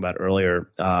were talking about earlier.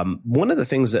 One of the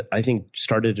things that I think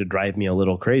started to drive me a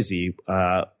little crazy,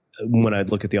 when I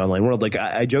look at the online world, like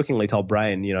I jokingly tell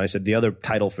Brian, I said the other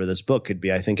title for this book could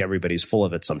be, I think everybody's full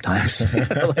of it sometimes.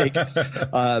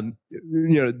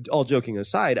 All joking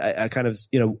aside, I kind of,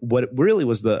 what really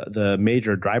was the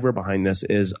major driver behind this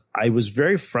is I was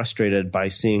very frustrated by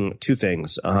seeing two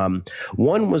things.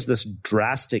 One was this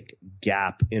drastic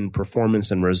gap in performance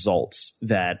and results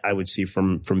that I would see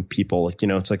from people. Like,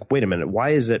 it's like, wait a minute,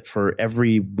 why is it for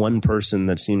every one person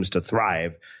that seems to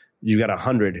thrive, you've got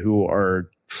 100 who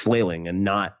are flailing and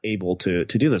not able to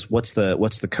do this? What's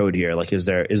the code here? Like, is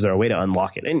there a way to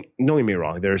unlock it? And don't get me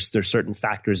wrong, there's certain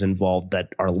factors involved that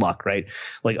are luck, right?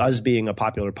 Like us being a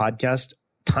popular podcast,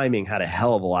 timing had a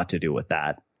hell of a lot to do with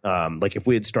that. Like if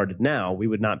we had started now, we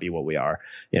would not be what we are.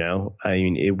 We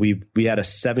had a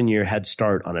 7-year head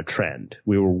start on a trend.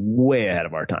 We were way ahead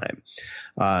of our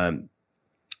time.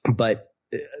 But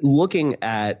looking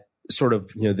at sort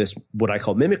of, this, what I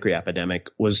call mimicry epidemic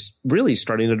was really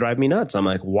starting to drive me nuts. I'm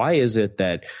like, why is it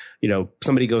that,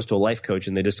 somebody goes to a life coach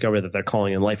and they discover that their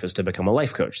calling in life is to become a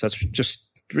life coach? That's just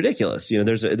ridiculous.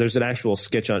 There's an actual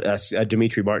sketch on a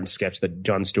Dimitri Martin sketch that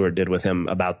Jon Stewart did with him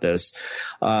about this.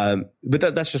 But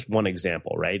that's just one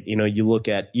example, right? You look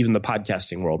at even the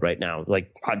podcasting world right now,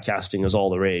 like podcasting is all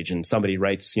the rage, and somebody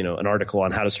writes, an article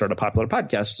on how to start a popular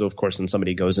podcast. So of course, then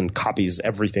somebody goes and copies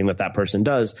everything that person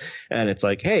does. And it's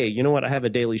like, hey, you know what? I have a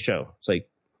daily show. It's like,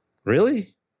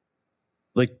 really?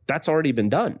 Like that's already been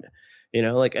done.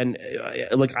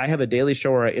 I have a daily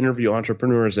show where I interview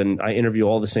entrepreneurs and I interview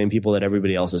all the same people that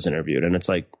everybody else has interviewed. And it's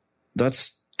like,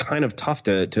 that's kind of tough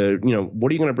to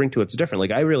what are you going to bring to it? It's different.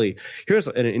 Like here's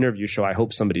an interview show I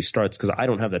hope somebody starts, because I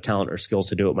don't have the talent or skills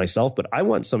to do it myself, but I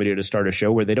want somebody to start a show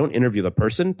where they don't interview the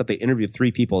person, but they interview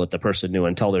 3 people that the person knew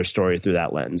and tell their story through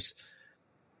that lens.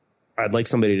 I'd like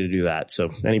somebody to do that. So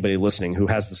anybody listening who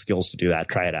has the skills to do that,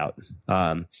 try it out.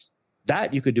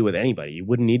 That you could do with anybody. You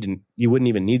wouldn't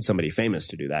even need somebody famous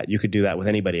to do that. You could do that with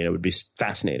anybody and it would be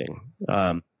fascinating.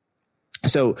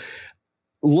 So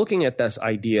looking at this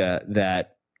idea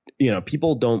that,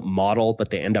 people don't model,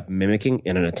 but they end up mimicking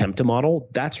in an attempt to model,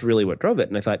 that's really what drove it.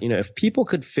 And I thought, if people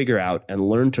could figure out and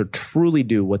learn to truly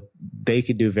do what they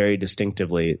could do very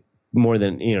distinctively, more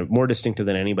distinctive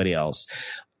than anybody else,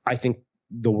 I think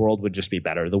the world would just be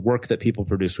better. The work that people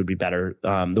produce would be better.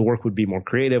 The work would be more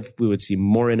creative. We would see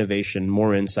more innovation,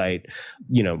 more insight,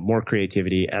 more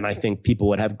creativity. And I think people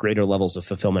would have greater levels of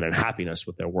fulfillment and happiness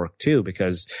with their work too,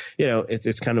 because,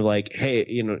 it's kind of like,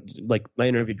 hey, like I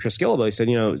interviewed Chris Gillibo. He said,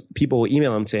 people will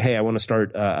email him and say, hey, I want to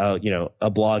start, a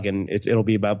blog, and it'll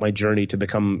be about my journey to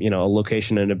become, a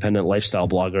location independent lifestyle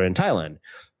blogger in Thailand.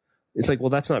 It's like, well,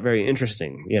 that's not very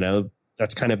interesting.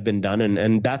 that's kind of been done.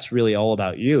 And that's really all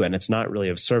about you. And it's not really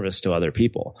of service to other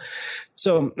people.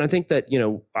 So I think that,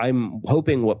 I'm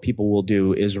hoping what people will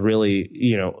do is really,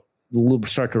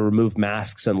 start to remove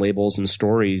masks and labels and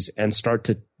stories and start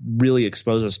to really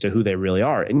expose us to who they really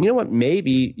are. And you know what?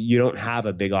 Maybe you don't have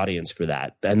a big audience for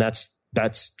that. And that's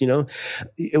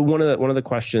one of the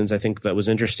questions I think that was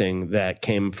interesting that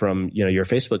came from, your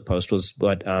Facebook post was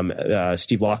what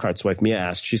Steve Lockhart's wife, Mia,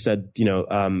 asked. She said,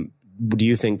 do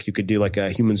you think you could do like a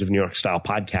Humans of New York style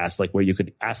podcast, like where you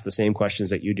could ask the same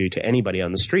questions that you do to anybody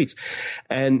on the streets?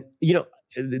 And,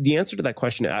 the answer to that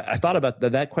question, I thought about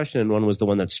that question, and one was the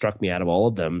one that struck me out of all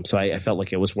of them. So I felt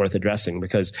like it was worth addressing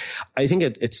because I think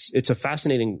it's a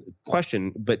fascinating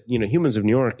question. But, Humans of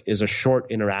New York is a short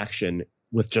interaction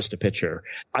with just a picture.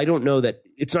 I don't know that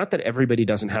it's not that everybody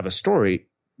doesn't have a story,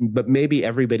 but maybe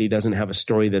everybody doesn't have a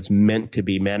story that's meant to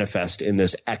be manifest in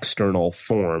this external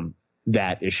form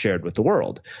that is shared with the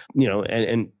world,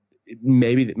 and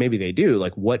maybe they do.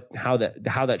 Like how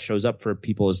that shows up for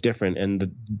people is different.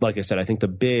 And like I said, I think the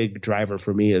big driver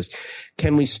for me is,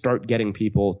 can we start getting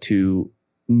people to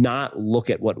not look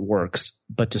at what works,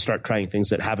 but to start trying things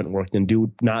that haven't worked and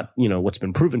do not, what's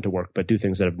been proven to work, but do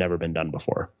things that have never been done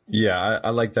before. Yeah,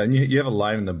 I like that. And you have a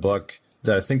line in the book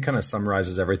that I think kind of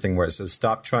summarizes everything, where it says,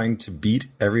 stop trying to beat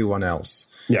everyone else.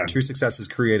 Yeah. True success is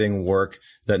creating work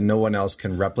that no one else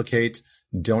can replicate.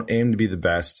 Don't aim to be the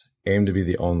best, aim to be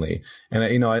the only. And,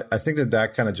 I think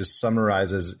that kind of just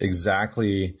summarizes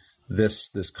exactly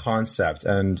this concept.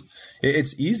 And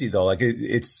it's easy though. Like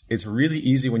it's really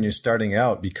easy when you're starting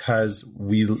out, because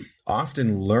we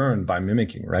often learn by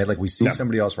mimicking, right? Like we see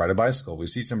somebody else ride a bicycle. We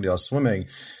see somebody else swimming.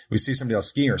 We see somebody else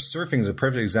skiing, or surfing is a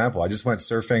perfect example. I just went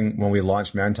surfing when we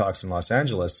launched Man Talks in Los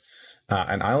Angeles.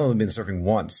 And I only been surfing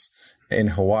once in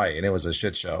Hawaii, and it was a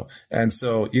shit show. And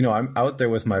so, I'm out there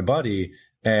with my buddy,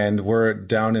 and we're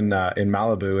down in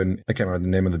Malibu, and I can't remember what the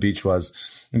name of the beach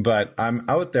was, but I'm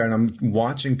out there and I'm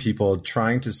watching people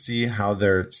trying to see how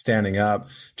they're standing up,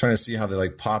 trying to see how they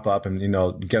like pop up and,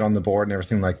 get on the board and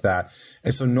everything like that.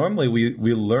 And so normally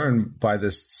we learn by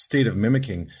this state of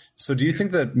mimicking. So do you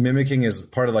think that mimicking is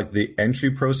part of like the entry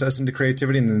process into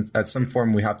creativity, and then at some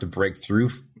form we have to break through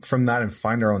from that and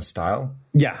find our own style?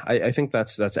 Yeah, I think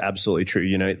that's absolutely true.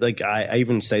 Like I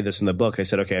even say this in the book. I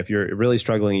said, okay, if you're really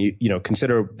struggling,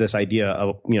 consider this idea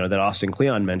of, that Austin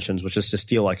Kleon mentions, which is to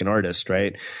steal like an artist,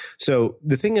 right? So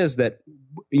the thing is that,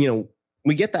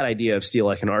 we get that idea of steal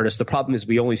like an artist. The problem is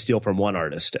we only steal from one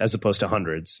artist as opposed to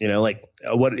hundreds.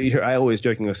 I always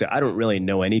jokingly say, I don't really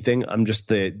know anything. I'm just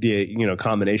the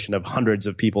combination of hundreds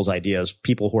of people's ideas,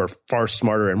 people who are far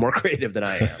smarter and more creative than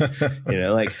I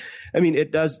am.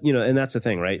 It does, and that's the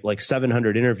thing, right? Like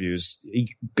 700 interviews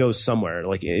goes somewhere.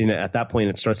 Like at that point,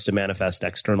 it starts to manifest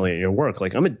externally in your work.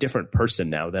 Like I'm a different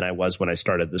person now than I was when I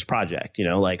started this project.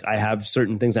 Like I have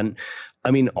certain things, and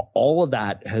all of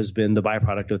that has been the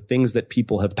byproduct of things that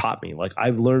people have taught me. Like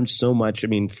I've learned so much.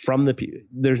 From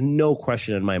there's no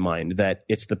question in my mind that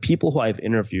it's the people who I've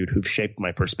interviewed who've shaped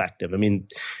my perspective.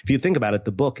 If you think about it,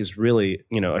 the book is really,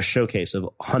 a showcase of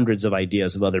hundreds of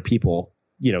ideas of other people,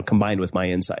 combined with my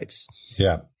insights.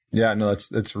 Yeah. Yeah. No,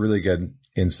 that's really good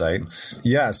insight.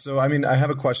 Yeah. So, I have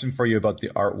a question for you about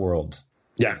the art world.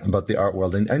 Yeah. About the art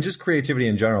world and just creativity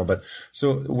in general. But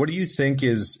so what do you think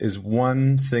is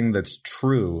one thing that's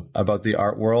true about the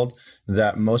art world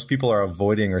that most people are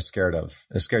avoiding or scared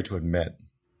to admit?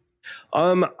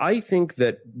 I think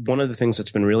that one of the things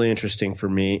that's been really interesting for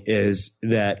me is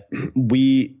that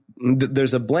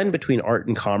there's a blend between art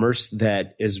and commerce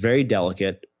that is very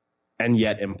delicate and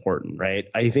yet important, right?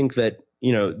 I think that,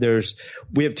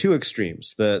 we have two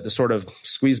extremes, the sort of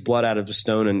squeeze blood out of the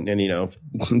stone and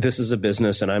this is a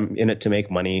business and I'm in it to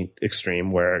make money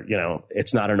extreme, where,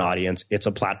 it's not an audience, it's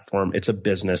a platform, it's a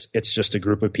business, it's just a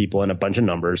group of people and a bunch of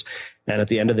numbers. And at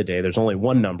the end of the day, there's only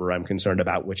one number I'm concerned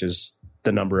about, which is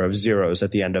the number of zeros at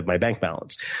the end of my bank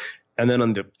balance. And then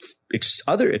on the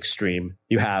other extreme,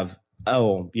 you have,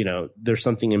 there's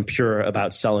something impure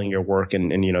about selling your work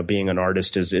and being an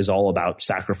artist is all about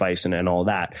sacrifice and all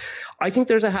that. I think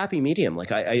there's a happy medium.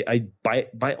 Like I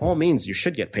by all means, you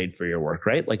should get paid for your work,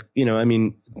 right? Like,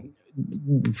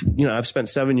 I've spent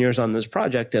 7 years on this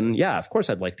project, and yeah, of course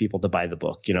I'd like people to buy the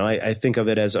book. I think of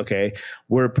it as, okay,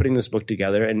 we're putting this book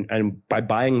together, and by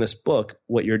buying this book,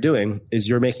 what you're doing is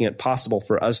you're making it possible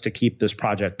for us to keep this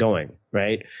project going,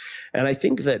 right? And I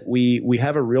think that we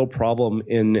have a real problem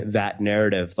in that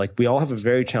narrative. Like we all have a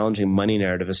very challenging money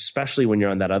narrative, especially when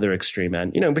you're on that other extreme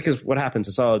end, because what happens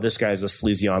is, oh, this guy's a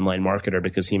sleazy online marketer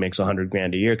because he makes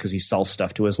 $100,000 a year because he sells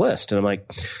stuff to his list. And I'm like,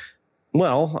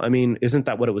 Well, I mean, isn't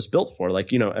that what it was built for?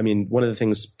 Like, I mean, one of the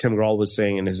things Tim Grahl was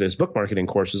saying in his book marketing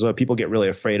course is, people get really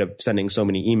afraid of sending so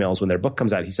many emails when their book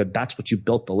comes out. He said, that's what you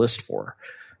built the list for,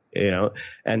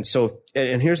 And so,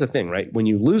 and here's the thing, right? When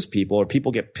you lose people or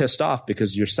people get pissed off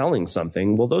because you're selling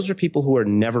something, well, those are people who are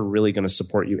never really going to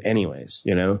support you anyways,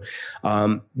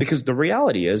 because the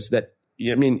reality is that,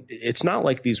 I mean, it's not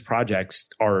like these projects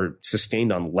are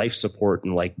sustained on life support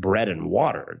and like bread and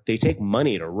water. They take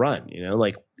money to run,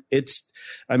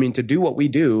 to do what we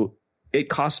do, it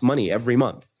costs money every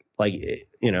month. And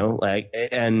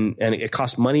it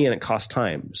costs money and it costs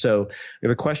time. So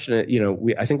the question,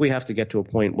 I think we have to get to a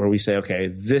point where we say, okay,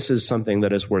 this is something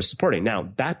that is worth supporting.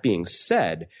 Now, that being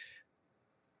said,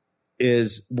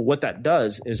 is what that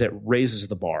does is it raises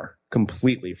the bar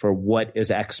completely for what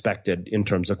is expected in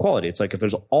terms of quality. It's like, if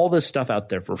there's all this stuff out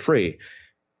there for free,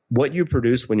 what you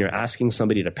produce when you're asking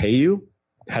somebody to pay you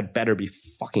had better be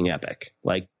fucking epic.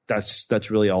 Like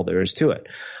that's really all there is to it.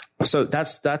 So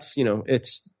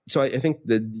so I think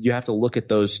that you have to look at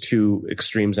those two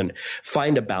extremes and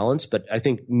find a balance. But I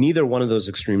think neither one of those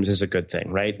extremes is a good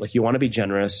thing, right? Like, you want to be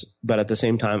generous, but at the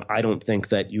same time, I don't think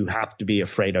that you have to be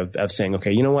afraid of saying,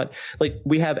 okay, you know what? Like,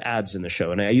 we have ads in the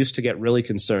show, and I used to get really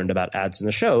concerned about ads in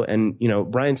the show. And,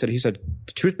 Brian said,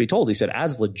 truth be told, he said,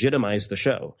 ads legitimize the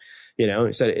show. He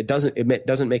said it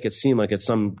doesn't make it seem like it's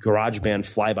some garage band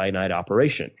fly by night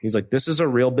operation. He's like, this is a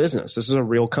real business. This is a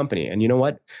real company. And you know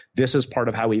what? This is part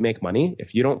of how we make money.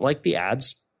 If you don't like the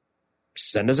ads,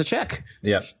 send us a check.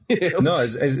 Yeah. No,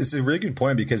 it's a really good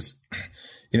point, because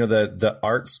the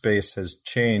art space has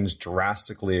changed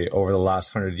drastically over the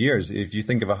last 100 years. If you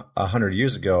think of 100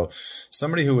 years ago,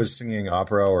 somebody who was singing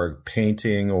opera or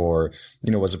painting or,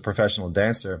 was a professional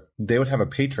dancer, they would have a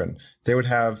patron. They would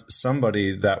have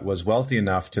somebody that was wealthy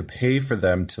enough to pay for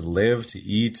them to live, to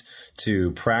eat,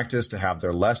 to practice, to have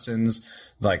their lessons,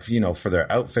 for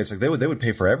their outfits. Like, they would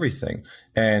pay for everything.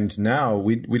 And now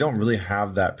we don't really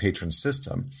have that patron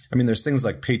system. I mean, there's things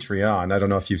like Patreon. I don't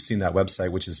know if you've seen that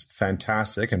website, which is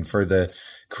fantastic. And for the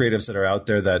creatives that are out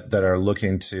there that are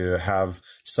looking to have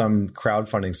some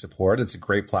crowdfunding support, it's a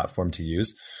great platform to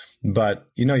use. But,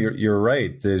 you're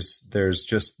right. There's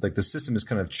just like, the system has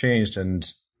kind of changed,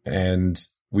 and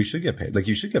we should get paid. Like,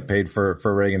 you should get paid for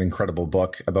writing an incredible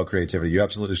book about creativity. You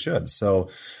absolutely should. So,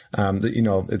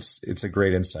 it's a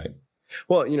great insight.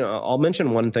 Well, I'll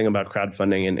mention one thing about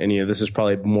crowdfunding, and this is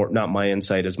probably more not my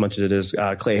insight as much as it is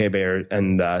Clay Hebert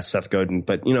and Seth Godin.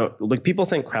 But like, people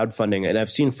think crowdfunding, and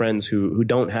I've seen friends who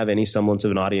don't have any semblance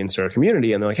of an audience or a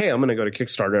community, and they're like, "Hey, I'm going to go to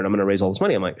Kickstarter and I'm going to raise all this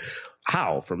money." I'm like,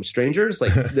 how? From strangers?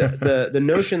 Like, the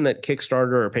notion that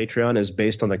Kickstarter or Patreon is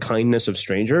based on the kindness of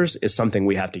strangers is something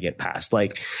we have to get past.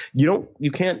 Like,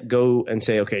 you can't go and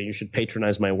say, okay, you should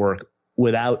patronize my work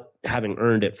without having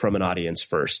earned it from an audience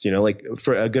first. Like,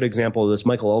 for a good example of this,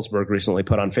 Michael Ellsberg recently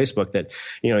put on Facebook that,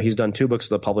 he's done 2 books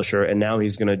with a publisher, and now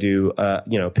he's going to do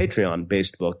Patreon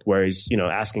based book where he's,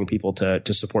 asking people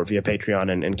to support via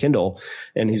Patreon and Kindle,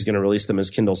 and he's going to release them as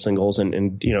Kindle singles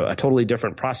and a totally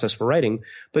different process for writing.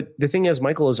 But the thing is,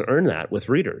 Michael has earned that with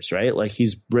readers, right? Like,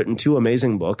 he's written 2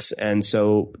 amazing books. And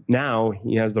so now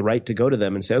he has the right to go to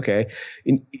them and say, okay,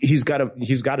 he's got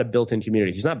a built-in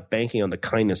community. He's not banking on the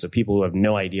kindness of people who have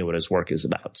no idea what his work is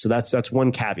about. So that's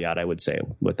one caveat I would say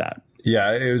with that.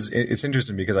 Yeah, it's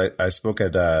interesting because I spoke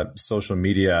at a social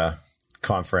media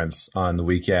conference on the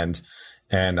weekend,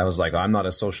 and I was like, I'm not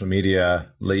a social media,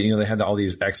 they had all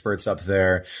these experts up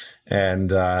there,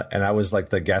 and I was like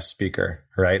the guest speaker,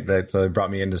 right? That they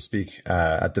brought me in to speak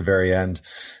at the very end.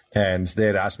 And they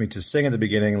had asked me to sing at the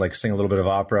beginning, like sing a little bit of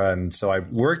opera. And so I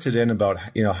worked it in about,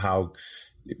 how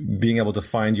being able to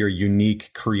find your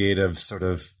unique creative sort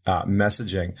of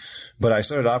messaging. But I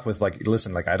started off with like,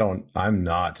 listen, like I'm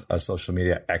not a social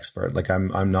media expert. Like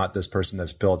I'm not this person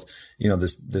that's built,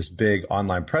 this big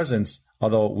online presence,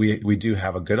 although we do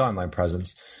have a good online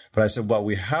presence. But I said, what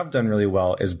we have done really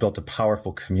well is built a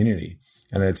powerful community,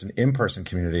 and it's an in-person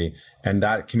community, and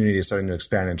that community is starting to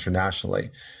expand internationally.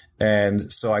 And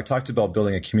so I talked about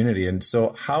building a community. And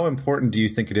so how important do you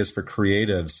think it is for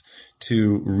creatives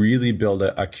to really build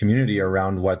a community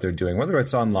around what they're doing, whether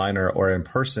it's online or in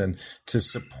person, to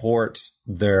support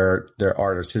their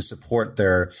art, or to support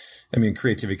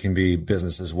creativity can be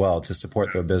business as well, to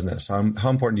support their business? How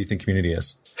important do you think community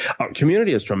is?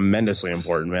 Community is tremendously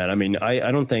important, man. I mean,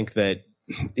 I don't think that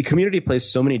community plays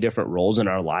so many different roles in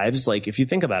our lives. Like, if you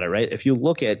think about it, right? If you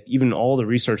look at even all the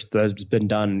research that has been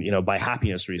done, by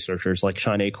happiness researchers like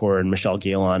Sean Achor and Michelle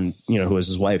Galen, who is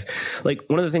his wife, like,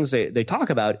 one of the things they talk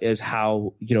about is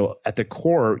how, at the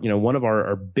core, one of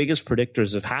our biggest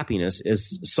predictors of happiness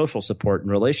is social support and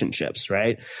relationships,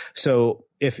 right? So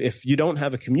if you don't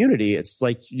have a community, it's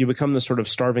like you become this sort of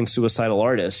starving suicidal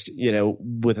artist,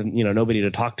 with, nobody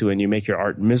to talk to, and you make your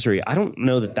art misery. I don't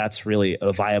know that that's really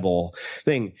a viable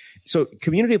thing. So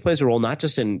community plays a role, not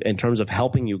just in terms of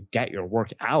helping you get your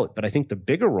work out, but I think the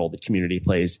bigger role that community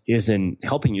plays is in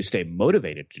helping you stay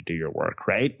motivated to do your work,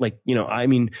 right? Like,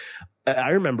 I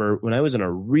remember when I was in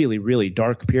a really, really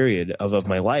dark period of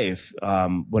my life,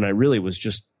 when I really was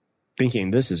just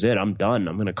thinking, this is it, I'm done,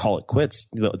 I'm going to call it quits.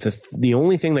 The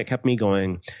only thing that kept me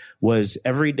going was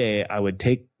every day I would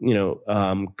take,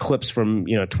 clips from,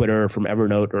 Twitter, from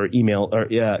Evernote or email, or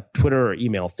Twitter or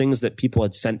email, things that people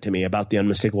had sent to me about the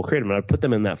Unmistakable Creative. And I'd put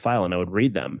them in that file and I would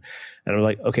read them. And I'm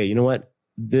like, okay, you know what?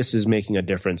 This is making a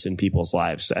difference in people's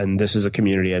lives, and this is a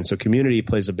community. And so community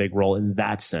plays a big role in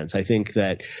that sense. I think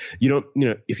that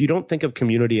if you don't think of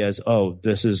community as, oh,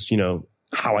 this is,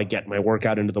 how I get my work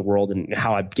out into the world and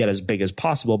how I get as big as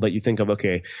possible, but you think of,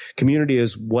 okay, community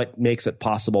is what makes it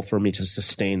possible for me to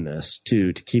sustain this,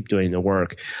 to keep doing the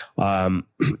work. And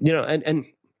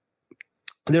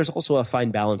there's also a fine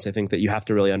balance, I think, that you have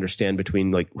to really understand between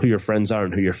like who your friends are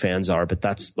and who your fans are. But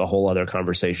that's a whole other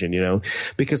conversation,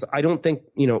 because I don't think,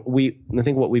 I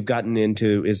think what we've gotten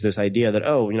into is this idea that,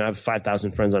 I have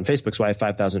 5,000 friends on Facebook, so I have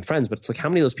 5,000 friends. But it's like, how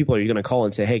many of those people are you going to call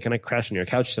and say, hey, can I crash on your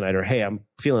couch tonight? Or, hey, I'm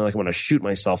feeling like I'm going to shoot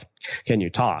myself. Can you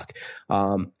talk?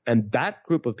 And that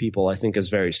group of people, I think, is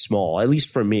very small. At least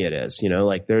for me, it is,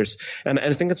 and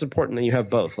I think it's important that you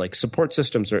have both. Like, support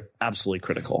systems are absolutely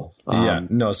critical.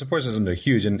 Support systems are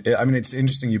huge. And I mean, it's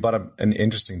interesting. You brought up an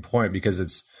interesting point, because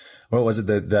it's, what was it?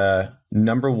 The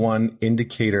number one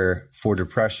indicator for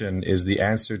depression is the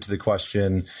answer to the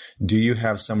question, do you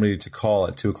have somebody to call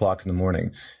at 2:00 in the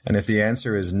morning? And if the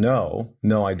answer is no,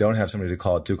 I don't have somebody to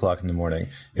call at 2:00 in the morning,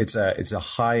 it's a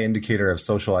high indicator of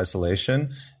social isolation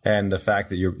and the fact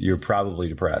that you're probably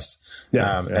depressed.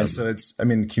 And so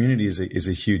community is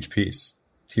a huge piece.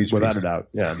 Without a doubt.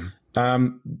 Yeah.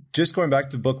 Just going back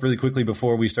to the book really quickly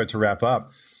before we start to wrap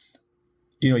up,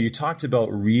 you talked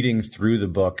about reading through the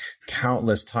book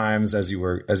countless times as you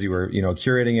were,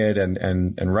 curating it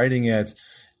and writing it.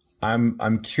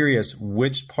 I'm curious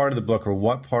which part of the book or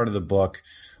what part of the book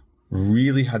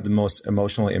really had the most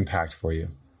emotional impact for you.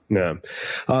 Yeah.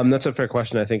 That's a fair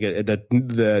question. I think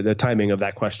the timing of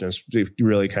that question is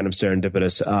really kind of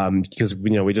serendipitous, because,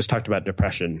 we just talked about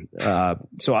depression.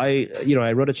 So I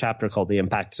wrote a chapter called The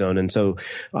Impact Zone. And so,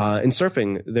 in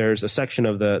surfing, there's a section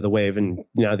of the wave. And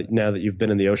now that you've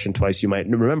been in the ocean twice, you might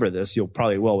remember this. You'll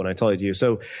probably will when I tell it to you.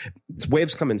 So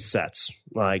waves come in sets.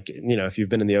 Like, if you've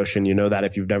been in the ocean, you know that.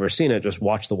 If you've never seen it, just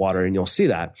watch the water and you'll see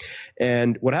that.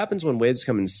 And what happens when waves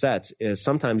come in sets is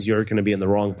sometimes you're going to be in the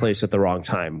wrong place at the wrong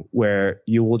time, where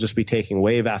you will just be taking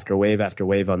wave after wave after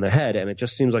wave on the head. And it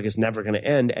just seems like it's never going to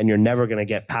end. And you're never going to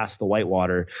get past the white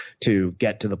water to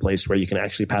get to the place where you can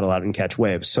actually paddle out and catch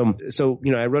waves. So,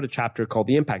 I wrote a chapter called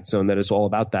The Impact Zone that is all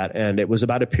about that. And it was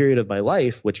about a period of my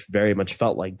life, which very much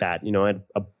felt like that. I had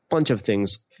a bunch of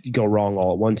things go wrong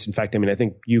all at once. In fact, I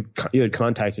think you had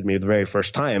contacted me the very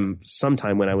first time,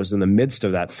 sometime when I was in the midst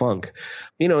of that funk.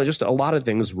 Just a lot of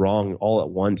things wrong all at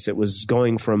once. It was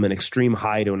going from an extreme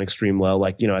high to an extreme low.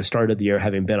 Like, I started the year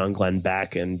having been on Glenn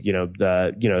Beck and,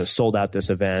 sold out this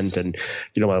event and,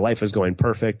 my life was going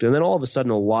perfect. And then all of a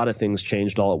sudden, a lot of things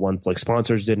changed all at once. Like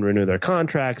sponsors didn't renew their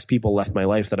contracts. People left my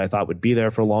life that I thought would be there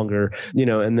for longer,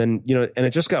 and then, and it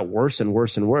just got worse and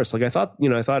worse and worse. Like I thought,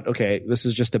 okay, this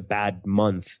is just a bad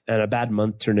month. And a bad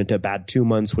month turned into a bad 2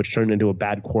 months, which turned into a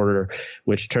bad quarter,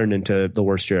 which turned into the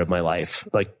worst year of my life.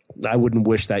 Like, I wouldn't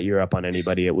wish that year up on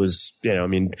anybody. It was,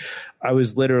 I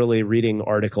was literally reading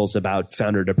articles about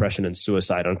founder depression and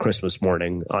suicide on Christmas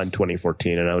morning on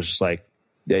 2014. And I was just like,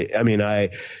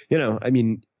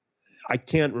 I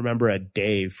can't remember a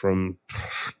day from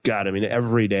God.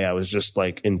 Every day I was just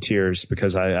like in tears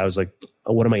because I was like,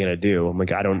 what am I going to do? I'm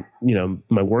like, I don't,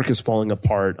 my work is falling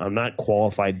apart. I'm not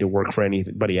qualified to work for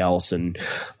anybody else. And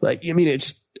like,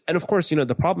 and of course,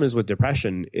 the problem is with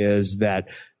depression is that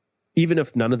even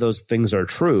if none of those things are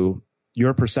true,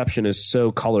 your perception is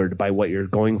so colored by what you're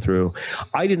going through.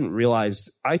 I didn't realize,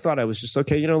 I thought I was just,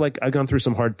 okay, like I've gone through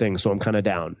some hard things, so I'm kind of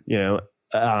down,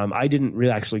 I didn't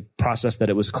really actually process that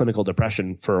it was clinical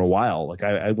depression for a while. Like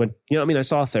I went, I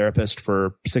saw a therapist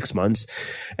for 6 months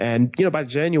and, by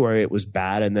January it was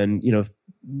bad. And then,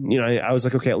 I was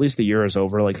like, okay, at least the year is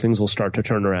over. Like things will start to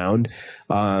turn around.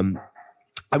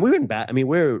 And we were in bad.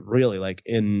 We're really like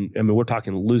we're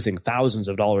talking losing thousands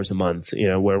of dollars a month,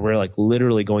 where we're like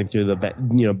literally going through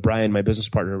Brian, my business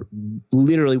partner,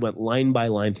 literally went line by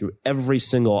line through every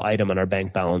single item on our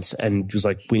bank balance and was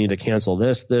like, we need to cancel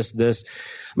this. It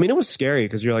was scary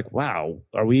because you're like, wow,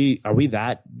 are we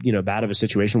that, bad of a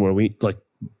situation where we like,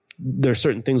 there's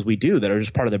certain things we do that are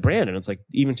just part of the brand. And it's like,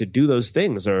 even to do those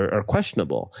things are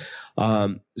questionable.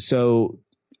 I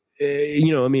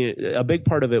mean, a big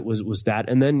part of it was that.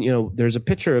 And then, there's a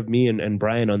picture of me and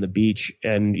Brian on the beach,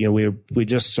 and, we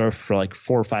just surfed for like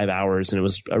 4 or 5 hours, and it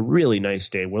was a really nice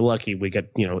day. We're lucky we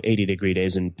get, 80-degree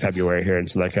days in February here in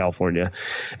Southern California.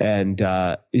 And,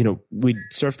 we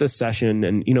surfed this session,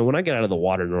 and, when I get out of the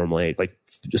water normally, like,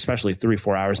 especially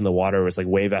 3-4 hours in the water, it's like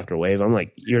wave after wave, I'm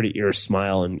like ear to ear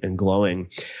smile and glowing.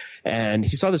 And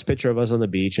he saw this picture of us on the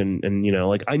beach, and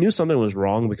like, I knew something was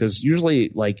wrong, because usually,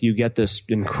 like, you get this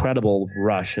incredible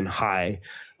rush and high,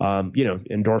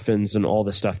 endorphins and all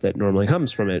the stuff that normally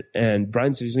comes from it. And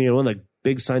Brian says, one of the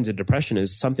big signs of depression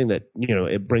is something that,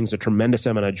 it brings a tremendous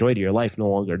amount of joy to your life no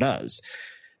longer does.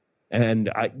 And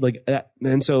I like that.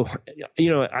 And so,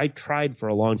 I tried for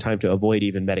a long time to avoid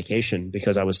even medication,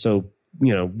 because I was so,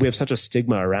 we have such a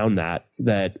stigma around that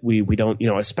we don't,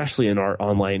 especially in our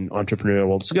online entrepreneurial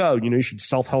world, it's like, you should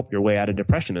self-help your way out of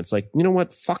depression. It's like, you know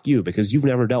what? Fuck you, because you've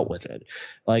never dealt with it.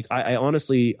 Like, I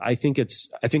honestly, I think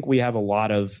we have a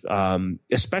lot of,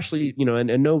 especially,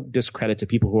 and no discredit to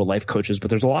people who are life coaches, but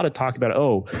there's a lot of talk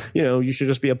about, you should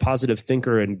just be a positive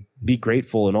thinker and be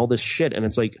grateful and all this shit. And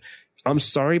it's like, I'm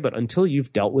sorry, but until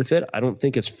you've dealt with it, I don't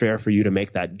think it's fair for you to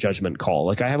make that judgment call.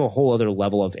 Like, I have a whole other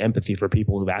level of empathy for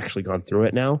people who've actually gone through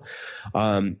it now.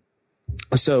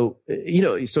 So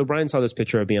Brian saw this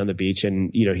picture of me on the beach,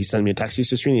 and, he sent me a text. He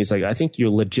said, Srini, he's like, I think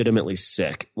you're legitimately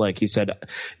sick. Like, he said,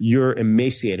 you're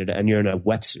emaciated and you're in a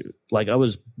wetsuit. Like, I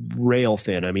was rail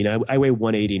thin. I mean, I weigh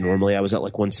 180 normally. I was at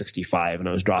like 165, and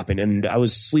I was dropping, and I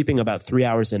was sleeping about 3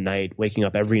 hours a night, waking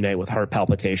up every night with heart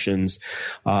palpitations.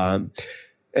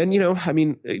 And, I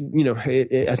mean,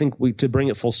 I think to bring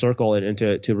it full circle and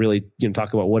to really,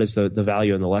 talk about what is the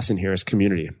value and the lesson here is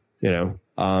community,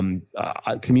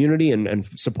 community and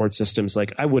support systems.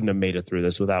 Like, I wouldn't have made it through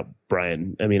this without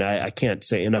Brian. I mean, I can't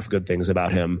say enough good things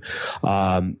about him.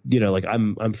 Like,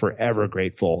 I'm forever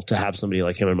grateful to have somebody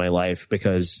like him in my life,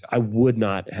 because I would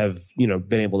not have,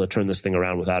 been able to turn this thing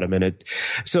around without him.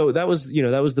 So that was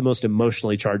the most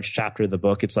emotionally charged chapter of the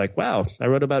book. It's like, wow, I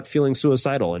wrote about feeling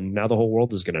suicidal, and now the whole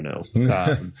world is going to know.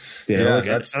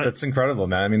 That's incredible,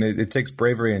 man. I mean, it takes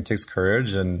bravery and it takes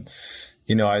courage, and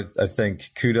I think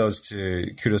kudos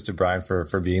to Brian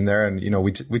for being there. And,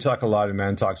 we talk a lot in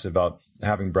Man Talks about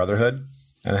having brotherhood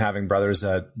and having brothers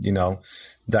that,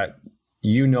 that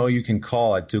you can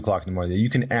call at 2:00 in the morning, that you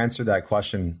can answer that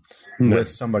question with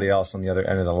somebody else on the other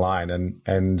end of the line.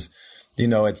 And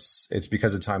it's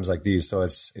because of times like these. So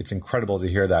it's incredible to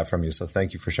hear that from you. So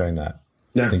thank you for sharing that.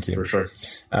 Yeah, thank you. For sure.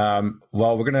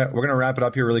 Well, we're going to wrap it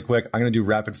up here really quick. I'm going to do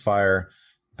rapid fire.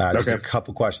 Just a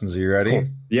couple questions. Are you ready? Cool.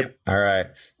 Yep. All right.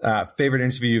 Favorite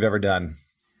interview you've ever done?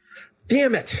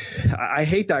 Damn it. I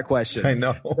hate that question. I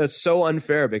know. That's so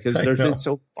unfair, because there's been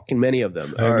so fucking many of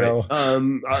them. I know.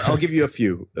 I'll give you a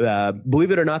few. Believe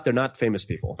it or not, they're not famous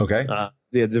people. Okay.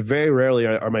 They very rarely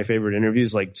are my favorite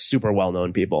interviews, like super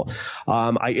well-known people.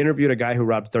 I interviewed a guy who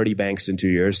robbed 30 banks in 2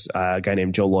 years, a guy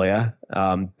named Joe Loya.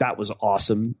 That was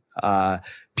awesome.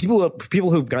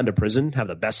 People who've gone to prison have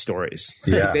the best stories.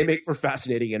 Yeah. They make for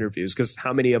fascinating interviews, because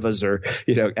how many of us are,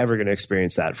 ever going to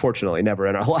experience that? Fortunately, never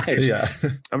in our lives. Yeah.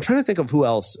 I'm trying to think of who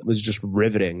else was just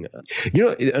riveting.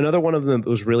 Another one of them that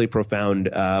was really profound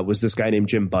was this guy named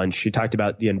Jim Bunch. He talked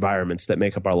about the environments that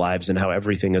make up our lives and how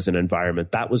everything is an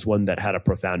environment. That was one that had a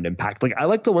profound impact. Like, I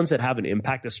like the ones that have an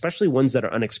impact, especially ones that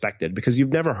are unexpected, because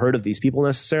you've never heard of these people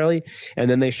necessarily, and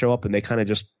then they show up and they kind of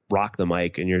just rock the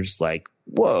mic, and you're just like,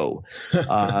 whoa.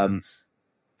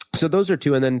 So those are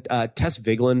two. And then Tess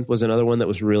Vigeland was another one that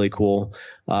was really cool.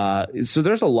 So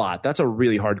there's a lot. That's a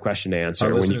really hard question to answer.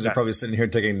 Our listeners are probably sitting here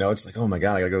taking notes like, oh my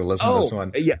God, I got to go listen to this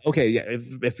one. Yeah. Okay. Yeah.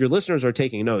 If your listeners are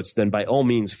taking notes, then by all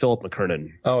means, Philip McKernan.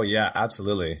 Oh yeah,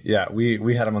 absolutely. Yeah.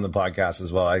 We had him on the podcast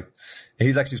as well.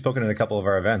 He's actually spoken at a couple of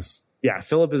our events. Yeah,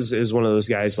 Philip is one of those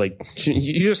guys, like,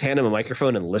 you just hand him a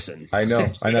microphone and listen. I know.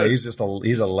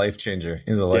 He's a life changer.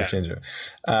 He's a life changer.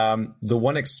 The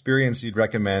one experience you'd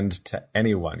recommend to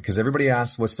anyone, because everybody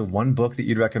asks, what's the one book that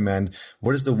you'd recommend?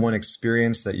 What is the one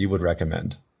experience that you would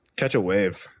recommend? Catch a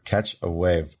wave. Catch a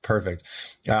wave.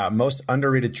 Perfect. Most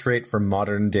underrated trait for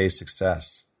modern day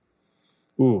success?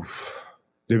 Oof.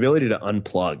 The ability to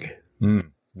unplug.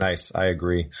 Nice. I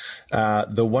agree.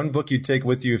 The one book you take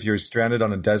with you if you're stranded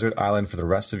on a desert island for the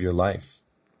rest of your life?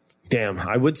 Damn,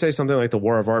 I would say something like The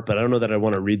War of Art, but I don't know that I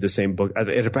want to read the same book.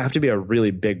 It'd have to be a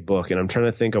really big book, and I'm trying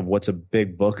to think of what's a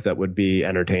big book that would be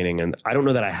entertaining, and I don't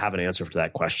know that I have an answer for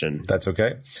that question. That's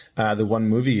okay. The one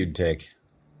movie you'd take?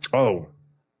 Oh,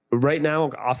 Right now,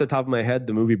 off the top of my head,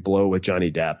 the movie Blow with Johnny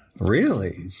Depp.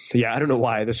 Really? Yeah, I don't know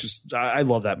why. That's just I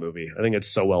love that movie. I think it's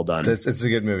so well done. It's a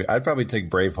good movie. I'd probably take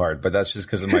Braveheart, but that's just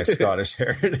because of my Scottish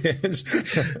heritage.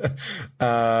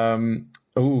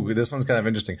 Ooh, this one's kind of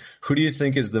interesting. Who do you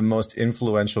think is the most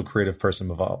influential creative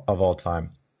person of all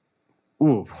time?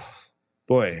 Ooh,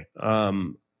 boy.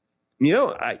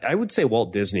 I would say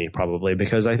Walt Disney probably,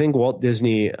 because I think Walt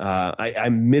Disney,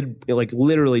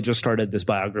 literally just started this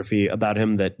biography about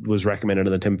him that was recommended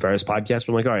on the Tim Ferriss podcast.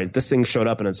 I'm like, all right, this thing showed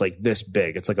up and it's like this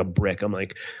big. It's like a brick. I'm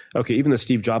like, okay, even the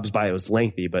Steve Jobs bio was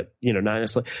lengthy, but not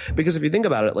necessarily, because if you think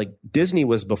about it, like Disney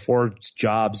was before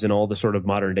Jobs and all the sort of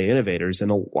modern day innovators.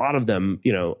 And a lot of them,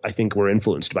 I think were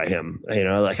influenced by him.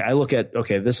 Like I look at,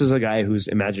 okay, this is a guy whose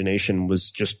imagination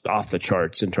was just off the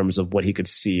charts in terms of what he could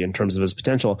see in terms of his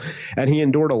potential. And he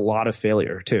endured a lot of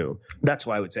failure too. That's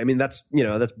why I would say, that's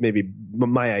maybe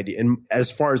my idea. And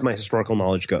as far as my historical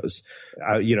knowledge goes,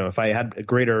 if I had a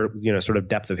greater, sort of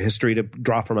depth of history to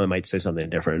draw from, I might say something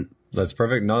different. That's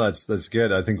perfect. No, that's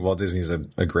good. I think Walt Disney is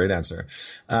a great answer.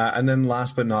 And then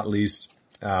last but not least,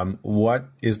 what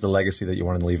is the legacy that you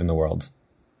want to leave in the world?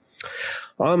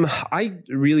 I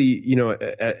really,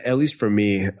 at least for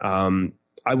me,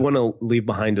 I want to leave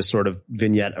behind a sort of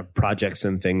vignette of projects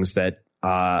and things that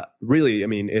really,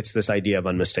 it's this idea of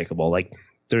unmistakable. Like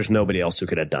there's nobody else who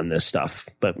could have done this stuff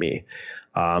but me.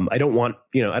 I don't want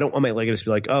my legacy to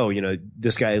be like, oh,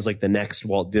 this guy is like the next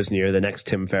Walt Disney or the next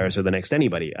Tim Ferriss or the next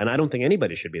anybody. And I don't think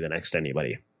anybody should be the next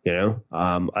anybody, I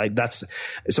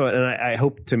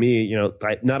hope, to me,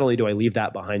 not only do I leave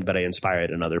that behind, but I inspire it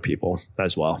in other people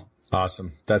as well.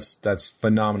 Awesome. That's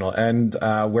phenomenal. And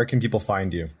where can people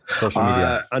find you? Social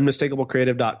media?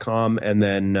 Unmistakablecreative.com and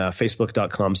then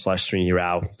facebook.com/Srinivas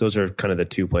Rao. Those are kind of the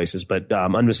two places. But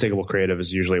Unmistakable Creative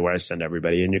is usually where I send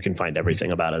everybody, and you can find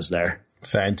everything about us there.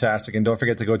 Fantastic. And don't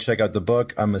forget to go check out the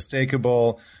book,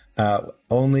 Unmistakable.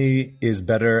 Only is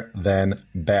better than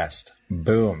best.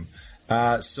 Boom.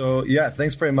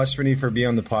 Thanks very much, Srini, for being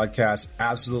on the podcast.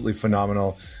 Absolutely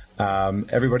phenomenal.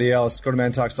 Everybody else, go to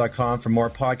mantalks.com for more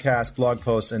podcasts, blog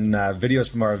posts, and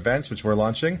videos from our events, which we're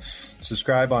launching.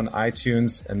 Subscribe on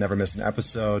iTunes and never miss an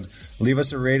episode. Leave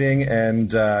us a rating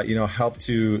and, help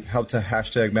to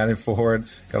hashtag Man Forward.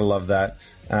 Gotta love that.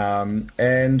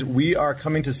 And we are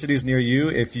coming to cities near you.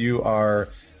 If you are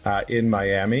in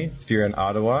Miami, if you're in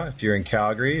Ottawa, if you're in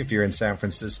Calgary, if you're in San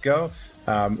Francisco,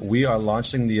 we are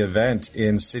launching the event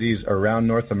in cities around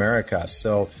North America.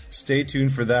 So stay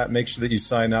tuned for that. Make sure that you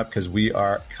sign up because we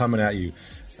are coming at you.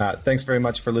 Thanks very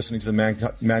much for listening to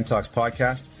the Man Talks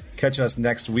podcast. Catch us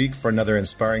next week for another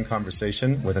inspiring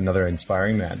conversation with another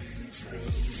inspiring man.